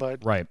week,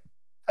 but right.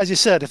 As you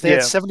said, if they had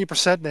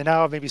 70%, they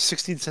now have maybe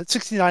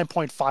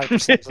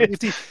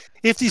 69.5%.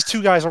 if these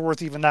two guys are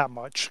worth even that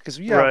much, because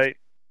I'm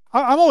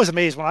always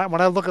amazed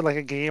when I look at like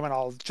a game and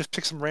I'll just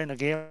pick some random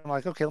game. I'm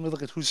like, okay, let me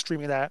look at who's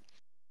streaming that.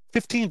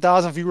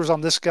 15,000 viewers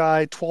on this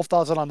guy,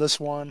 12,000 on this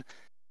one,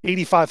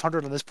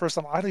 8,500 on this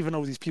person. I don't even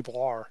know who these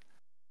people are.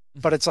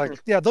 But it's like,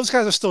 yeah, those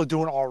guys are still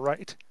doing all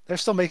right. They're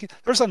still making.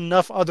 There's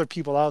enough other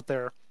people out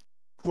there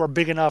who are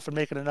big enough and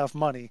making enough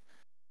money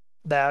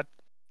that,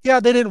 yeah,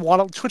 they didn't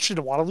want to. Twitch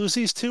didn't want to lose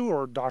these two,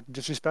 or Doctor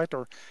Disrespect,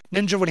 or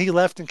Ninja when he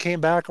left and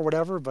came back, or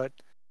whatever. But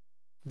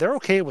they're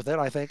okay with it.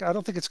 I think. I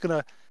don't think it's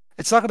gonna.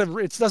 It's not gonna.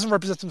 It doesn't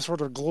represent some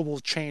sort of global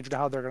change in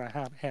how they're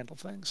gonna handle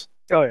things.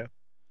 Oh yeah.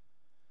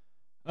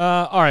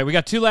 All right, we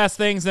got two last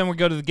things, then we'll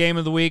go to the game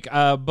of the week.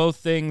 Both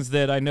things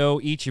that I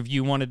know each of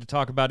you wanted to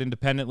talk about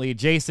independently.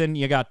 Jason,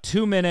 you got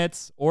 2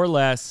 minutes or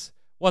less.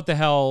 What the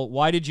hell?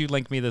 Why did you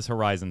link me this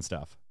Horizon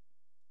stuff?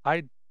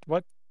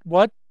 What?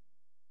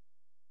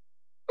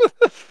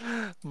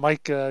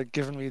 Mike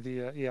giving me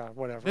the yeah,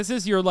 whatever. This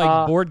is your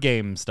board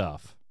game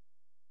stuff.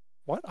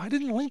 What? I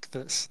didn't link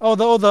this. Oh,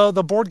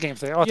 the board game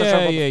thing. Oh,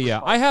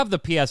 Yeah. I have the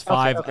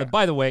PS5. Okay.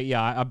 By the way,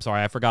 yeah, I'm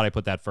sorry, I forgot I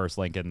put that first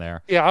link in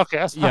there. Yeah,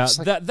 okay.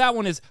 That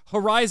one is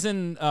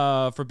Horizon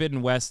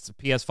Forbidden West's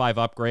PS5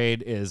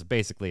 upgrade is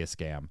basically a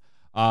scam.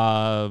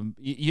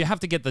 You have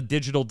to get the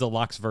digital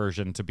deluxe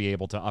version to be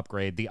able to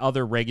upgrade. The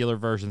other regular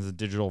versions and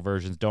digital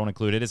versions don't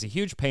include it. It's a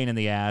huge pain in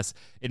the ass.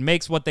 It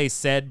makes what they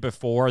said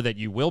before, that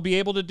you will be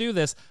able to do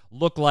this,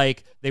 look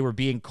like they were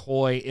being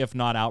coy, if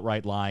not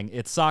outright lying.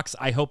 It sucks.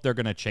 I hope they're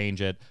going to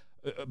change it,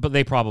 but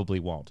they probably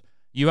won't.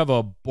 You have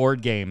a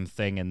board game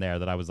thing in there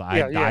that I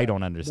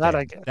don't understand. That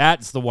I get.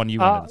 That's the one you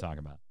wanted to talk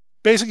about.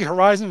 Basically,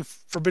 Horizon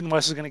Forbidden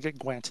West is going to get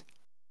Gwent.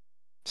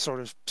 Sort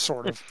of.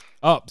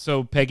 Oh,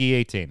 so Peggy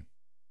 18.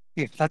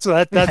 Yeah, that's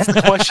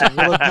the question.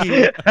 Will it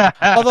be?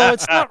 Although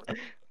it's not.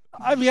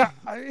 I mean,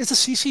 is a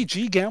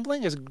CCG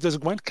gambling? Does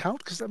Gwent count?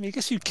 Because I mean, I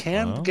guess you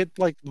can get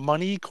like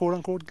money, quote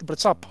unquote, but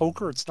it's not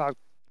poker. It's not.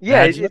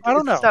 Yeah, I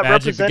don't know. It's not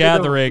Magic the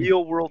representative Gathering. of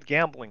real world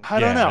gambling. I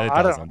don't know.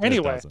 I don't know.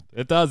 Anyway,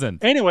 it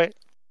doesn't. Anyway,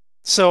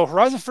 so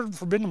Horizon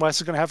Forbidden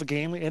West is going to have a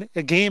game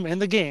in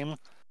the game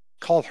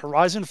called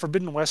Horizon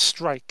Forbidden West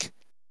Strike.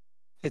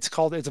 It's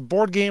a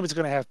board game. It's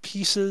going to have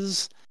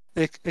pieces.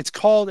 It's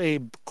called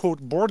a,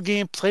 quote, board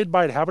game played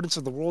by inhabitants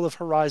of the world of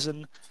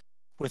Horizon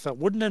with a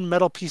wooden and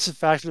metal pieces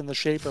fashioned in the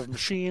shape of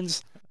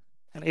machines.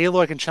 And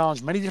Aloy can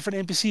challenge many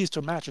different NPCs to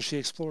a match as she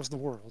explores the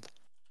world.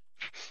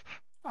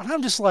 And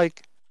I'm just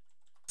like,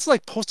 it's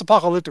like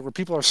post-apocalyptic where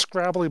people are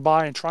scrabbling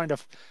by and trying to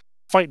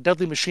fight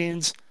deadly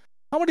machines.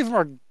 How many of them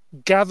are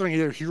gathering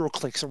their hero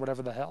clicks or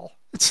whatever the hell?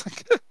 It's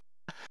like...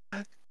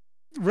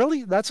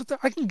 Really? That's what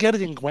I can get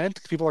it in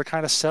Gwent. People are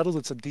kind of settled.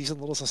 It's a decent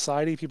little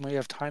society. People may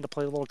have time to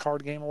play a little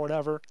card game or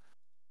whatever.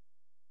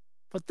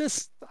 But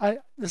this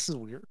is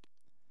weird.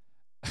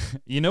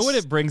 You know what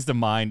it brings to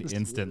mind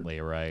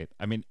instantly, right?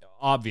 I mean,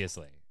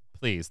 obviously,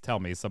 please tell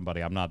me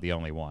somebody, I'm not the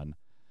only one,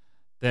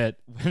 that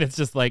when it's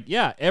just like,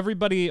 yeah,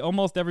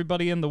 almost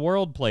everybody in the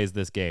world plays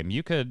this game.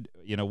 You could,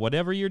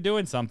 whatever you're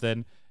doing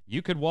something,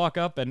 you could walk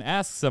up and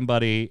ask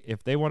somebody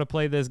if they want to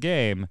play this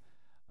game.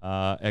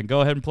 And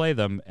go ahead and play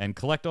them and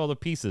collect all the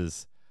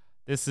pieces.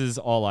 This is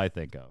all I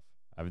think of.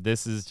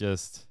 This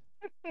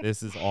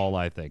is all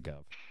I think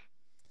of.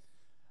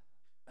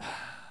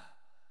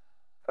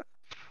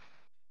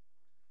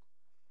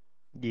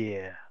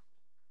 Yeah.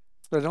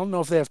 I don't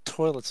know if they have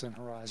toilets in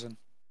Horizon.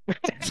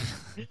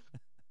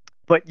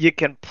 But you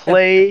can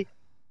play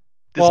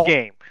this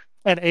game.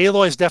 And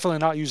Aloy's definitely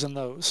not using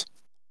those.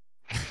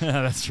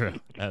 That's true.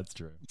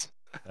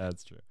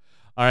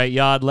 All right,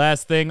 Yod,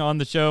 last thing on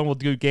the show, we'll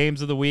do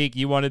games of the week.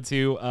 You wanted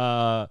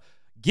to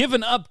give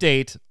an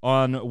update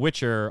on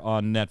Witcher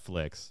on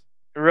Netflix.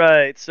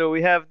 Right. So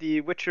we have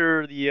the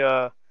Witcher,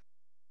 the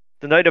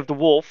Night of the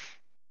Wolf,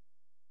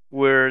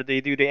 where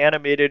they do the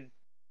animated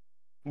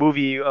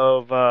movie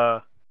of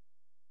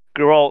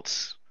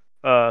Geralt's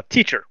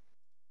teacher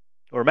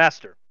or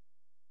master.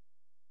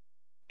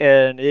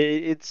 And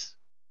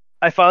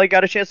I finally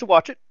got a chance to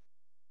watch it.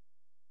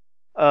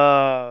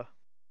 What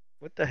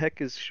the heck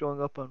is showing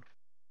up on?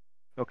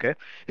 Okay.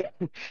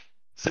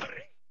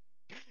 Sorry.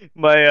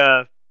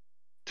 My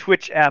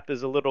Twitch app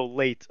is a little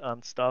late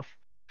on stuff.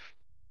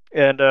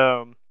 And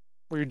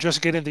Were you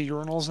just getting the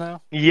urinals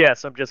now?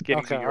 Yes, I'm just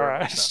getting the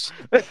urinals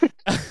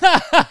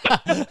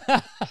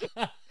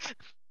now.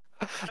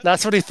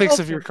 That's what he thinks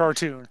of your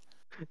cartoon.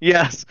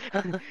 Yes.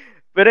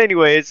 But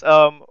anyways,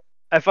 I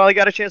finally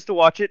got a chance to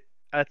watch it.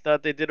 I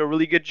thought they did a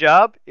really good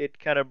job. It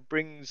kind of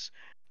brings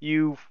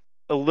you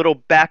a little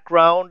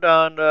background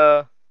on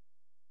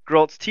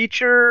Geralt's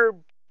teacher,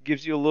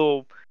 gives you a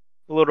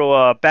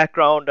little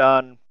background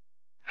on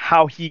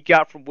how he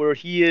got from where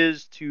he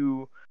is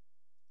to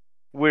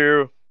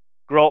where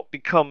Geralt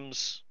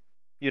becomes,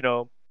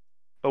 a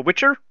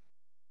Witcher.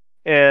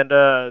 And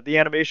the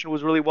animation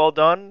was really well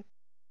done.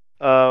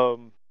 I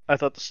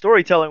thought the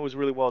storytelling was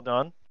really well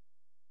done.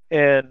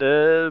 And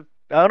I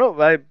don't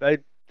know.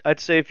 I'd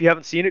say if you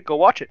haven't seen it, go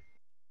watch it.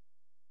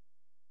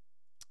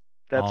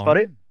 That's about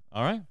it.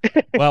 All right.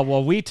 Well,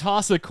 while we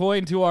toss a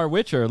coin to our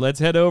Witcher, let's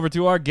head over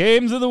to our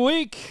games of the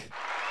week.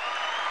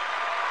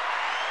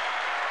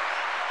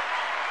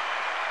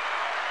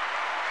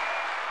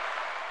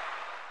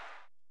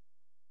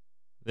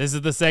 This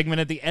is the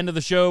segment at the end of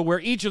the show where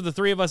each of the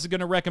three of us is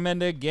going to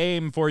recommend a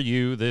game for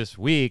you this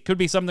week. Could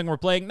be something we're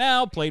playing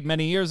now, played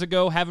many years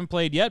ago, haven't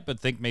played yet, but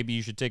think maybe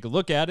you should take a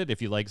look at it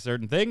if you like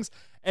certain things.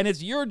 And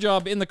it's your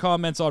job in the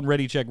comments on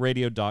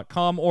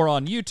ReadyCheckRadio.com or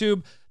on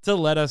YouTube to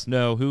let us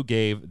know who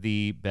gave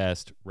the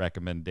best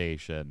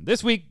recommendation.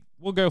 This week,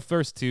 we'll go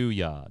first to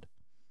Yad.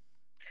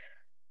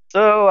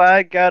 So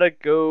I gotta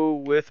go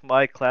with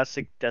my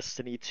classic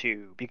Destiny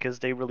 2 because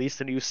they released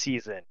a new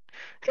season.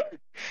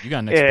 You got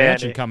an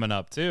expansion coming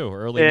up too,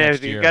 early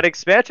next year. You got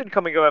expansion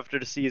coming up after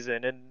the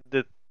season,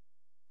 and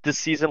the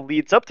season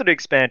leads up to the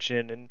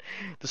expansion, and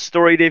the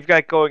story they've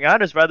got going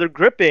on is rather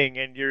gripping,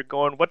 and you're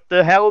going, what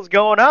the hell is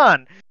going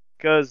on?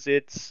 Because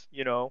it's,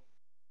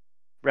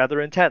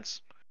 rather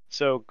intense.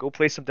 So go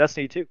play some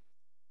Destiny 2.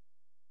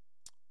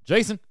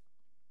 Jason.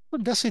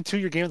 Wasn't Destiny 2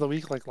 your game of the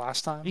week like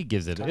last time? He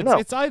gives it. No.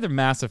 It's either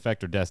Mass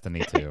Effect or Destiny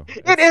 2.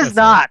 It is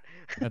not.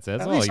 That's it.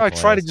 That's At all least he I plays.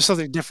 try to do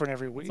something different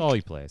every week. That's all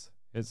he plays.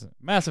 It's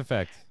Mass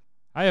Effect.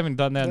 I haven't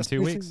done that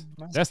Destiny in 2 2, weeks.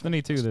 Mass Destiny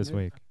Effect, 2 this yeah.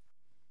 week.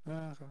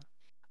 Okay.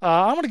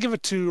 I'm going to give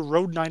it to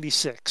Road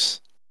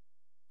 96.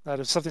 That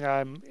is something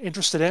I'm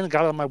interested in.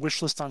 Got it on my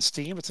wish list on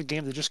Steam. It's a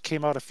game that just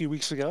came out a few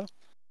weeks ago.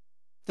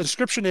 The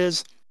description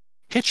is,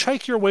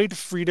 hitchhike your way to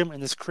freedom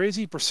in this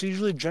crazy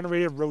procedurally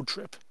generated road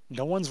trip.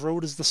 No one's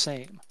road is the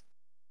same.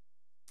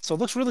 So it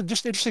looks really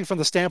just interesting from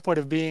the standpoint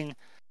of being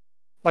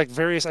like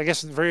various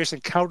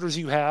encounters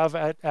you have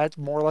at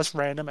more or less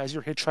random as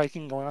you're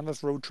hitchhiking, going on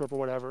this road trip or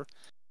whatever.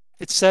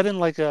 It's set in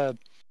like a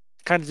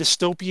kind of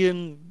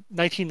dystopian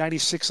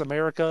 1996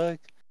 America,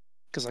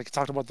 because like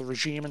talked about the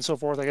regime and so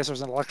forth. I guess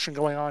there's an election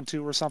going on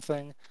too or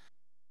something.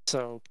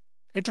 So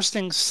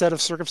interesting set of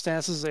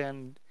circumstances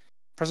and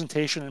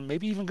presentation, and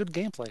maybe even good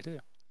gameplay too.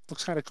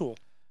 Looks kind of cool.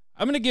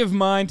 I'm going to give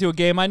mine to a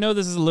game. I know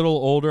this is a little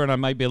older and I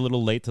might be a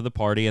little late to the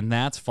party, and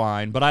that's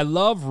fine. But I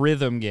love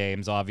rhythm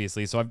games,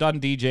 obviously. So I've done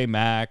DJ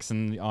Max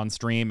and on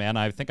stream, and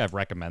I think I've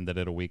recommended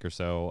it a week or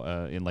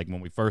so in like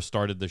when we first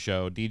started the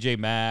show. DJ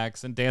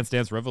Max and Dance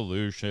Dance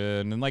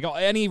Revolution and like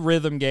any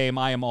rhythm game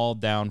I am all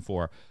down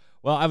for.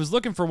 Well, I was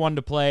looking for one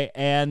to play,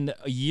 and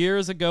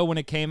years ago when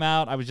it came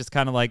out, I was just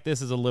kind of like,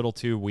 this is a little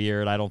too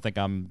weird. I don't think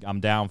I'm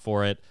down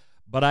for it.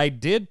 But I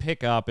did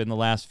pick up in the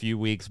last few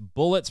weeks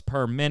Bullets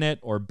Per Minute,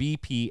 or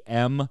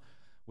BPM,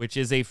 which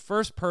is a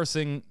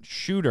first-person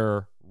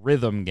shooter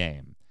rhythm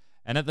game.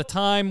 And at the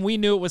time, we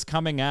knew it was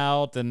coming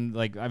out, and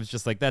like I was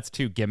just like, that's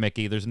too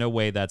gimmicky. There's no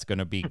way that's going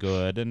to be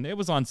good. And it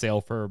was on sale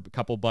for a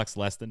couple bucks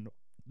less than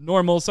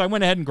normal, so I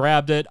went ahead and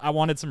grabbed it. I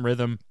wanted some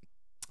rhythm,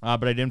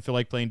 but I didn't feel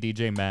like playing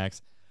DJ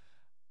Max.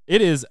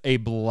 It is a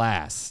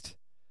blast.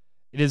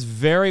 It is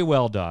very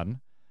well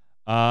done.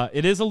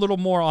 It is a little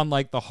more on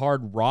like the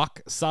hard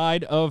rock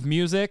side of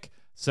music.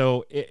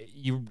 So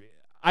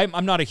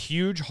I'm not a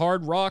huge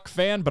hard rock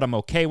fan, but I'm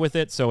okay with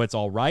it, so it's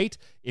all right.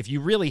 If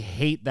you really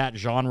hate that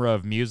genre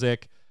of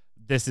music,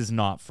 this is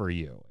not for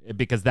you,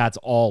 because that's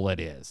all it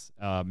is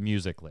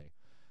musically.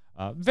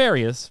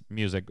 Various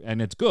music,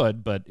 and it's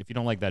good, but if you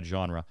don't like that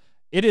genre,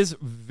 it is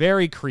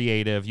very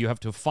creative. You have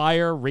to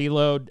fire,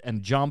 reload,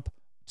 and jump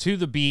to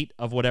the beat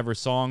of whatever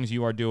songs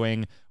you are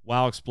doing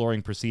while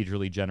exploring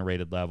procedurally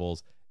generated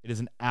levels. It is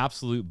an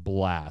absolute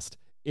blast.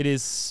 It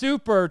is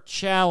super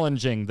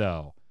challenging,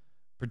 though,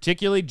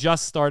 particularly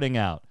just starting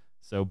out.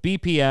 So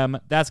BPM,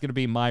 that's going to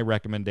be my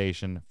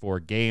recommendation for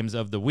Games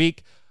of the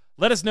Week.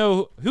 Let us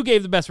know who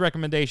gave the best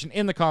recommendation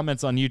in the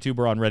comments on YouTube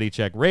or on Ready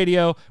Check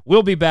Radio.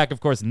 We'll be back, of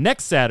course,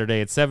 next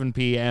Saturday at 7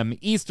 p.m.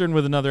 Eastern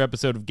with another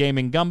episode of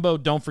Gaming Gumbo.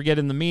 Don't forget,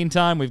 in the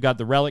meantime, we've got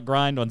the Relic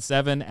Grind on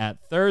 7 at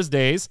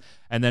Thursdays,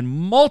 and then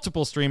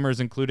multiple streamers,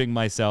 including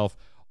myself,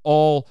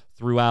 all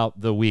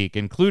throughout the week,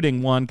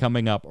 including one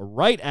coming up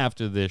right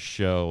after this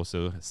show.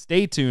 So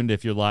stay tuned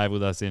if you're live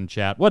with us in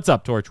chat. What's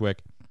up, Torchwick?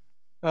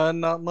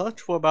 Not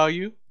much. What about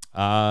you?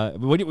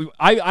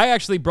 I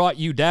actually brought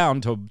you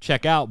down to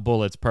check out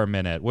Bullets Per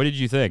Minute. What did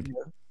you think?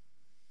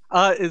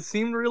 It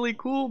seemed really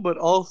cool, but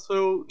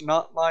also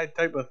not my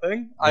type of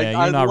thing. Yeah, I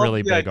you're not love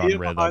really the big on idea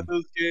rhythm. behind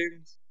those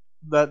games,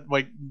 that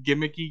like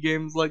gimmicky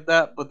games like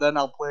that, but then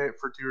I'll play it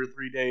for 2 or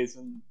 3 days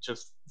and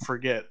just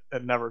forget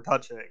and never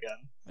touch it again.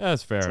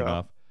 That's fair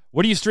enough.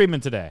 What are you streaming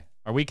today?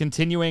 Are we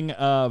continuing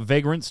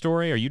Vagrant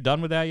Story? Are you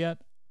done with that yet?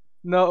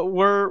 No,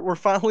 we're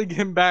finally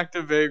getting back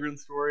to Vagrant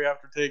Story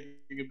after taking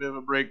a bit of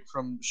a break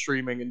from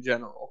streaming in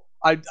general.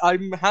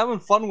 I'm having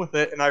fun with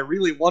it, and I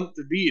really want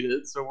to beat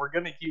it, so we're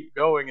gonna keep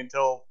going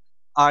until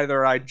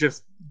either I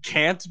just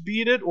can't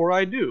beat it or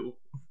I do.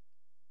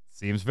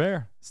 Seems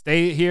fair.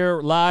 Stay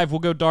here live. We'll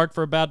go dark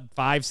for about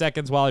 5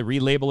 seconds while I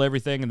relabel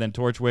everything, and then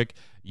Torchwick,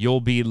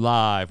 you'll be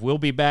live. We'll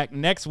be back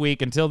next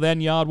week. Until then,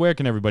 Yad, where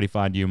can everybody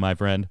find you, my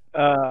friend?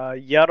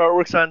 Yada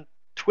Artworks on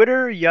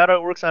Twitter, Yada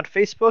Artworks on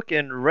Facebook,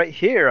 and right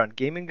here on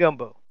Gaming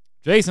Gumbo.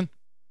 Jason.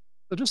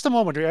 So just a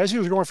moment here. As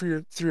you were going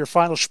through your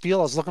final spiel,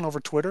 I was looking over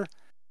Twitter,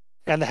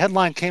 and the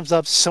headline came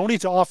up: Sony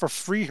to offer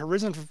free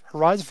Horizon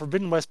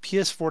Forbidden West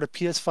PS4 to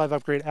PS5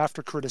 upgrade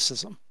after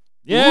criticism.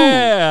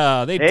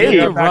 Yeah, they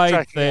did the right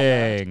Backtracking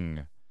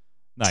thing.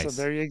 Nice. So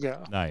there you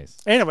go. Nice.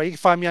 Anyway, you can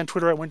find me on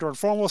Twitter at Winter and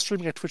Formwell,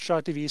 streaming at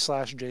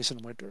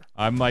twitch.tv/JasonWinter.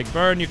 I'm Mike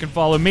Byrne. You can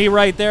follow me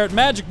right there at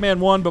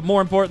MagicMan1, but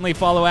more importantly,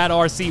 follow at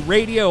RC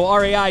Radio,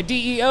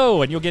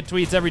 RAIDEO, and you'll get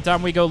tweets every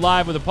time we go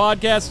live with a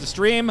podcast, a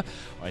stream,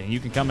 and you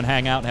can come and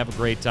hang out and have a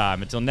great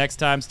time. Until next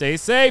time, stay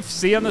safe.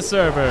 See you on the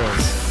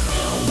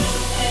servers.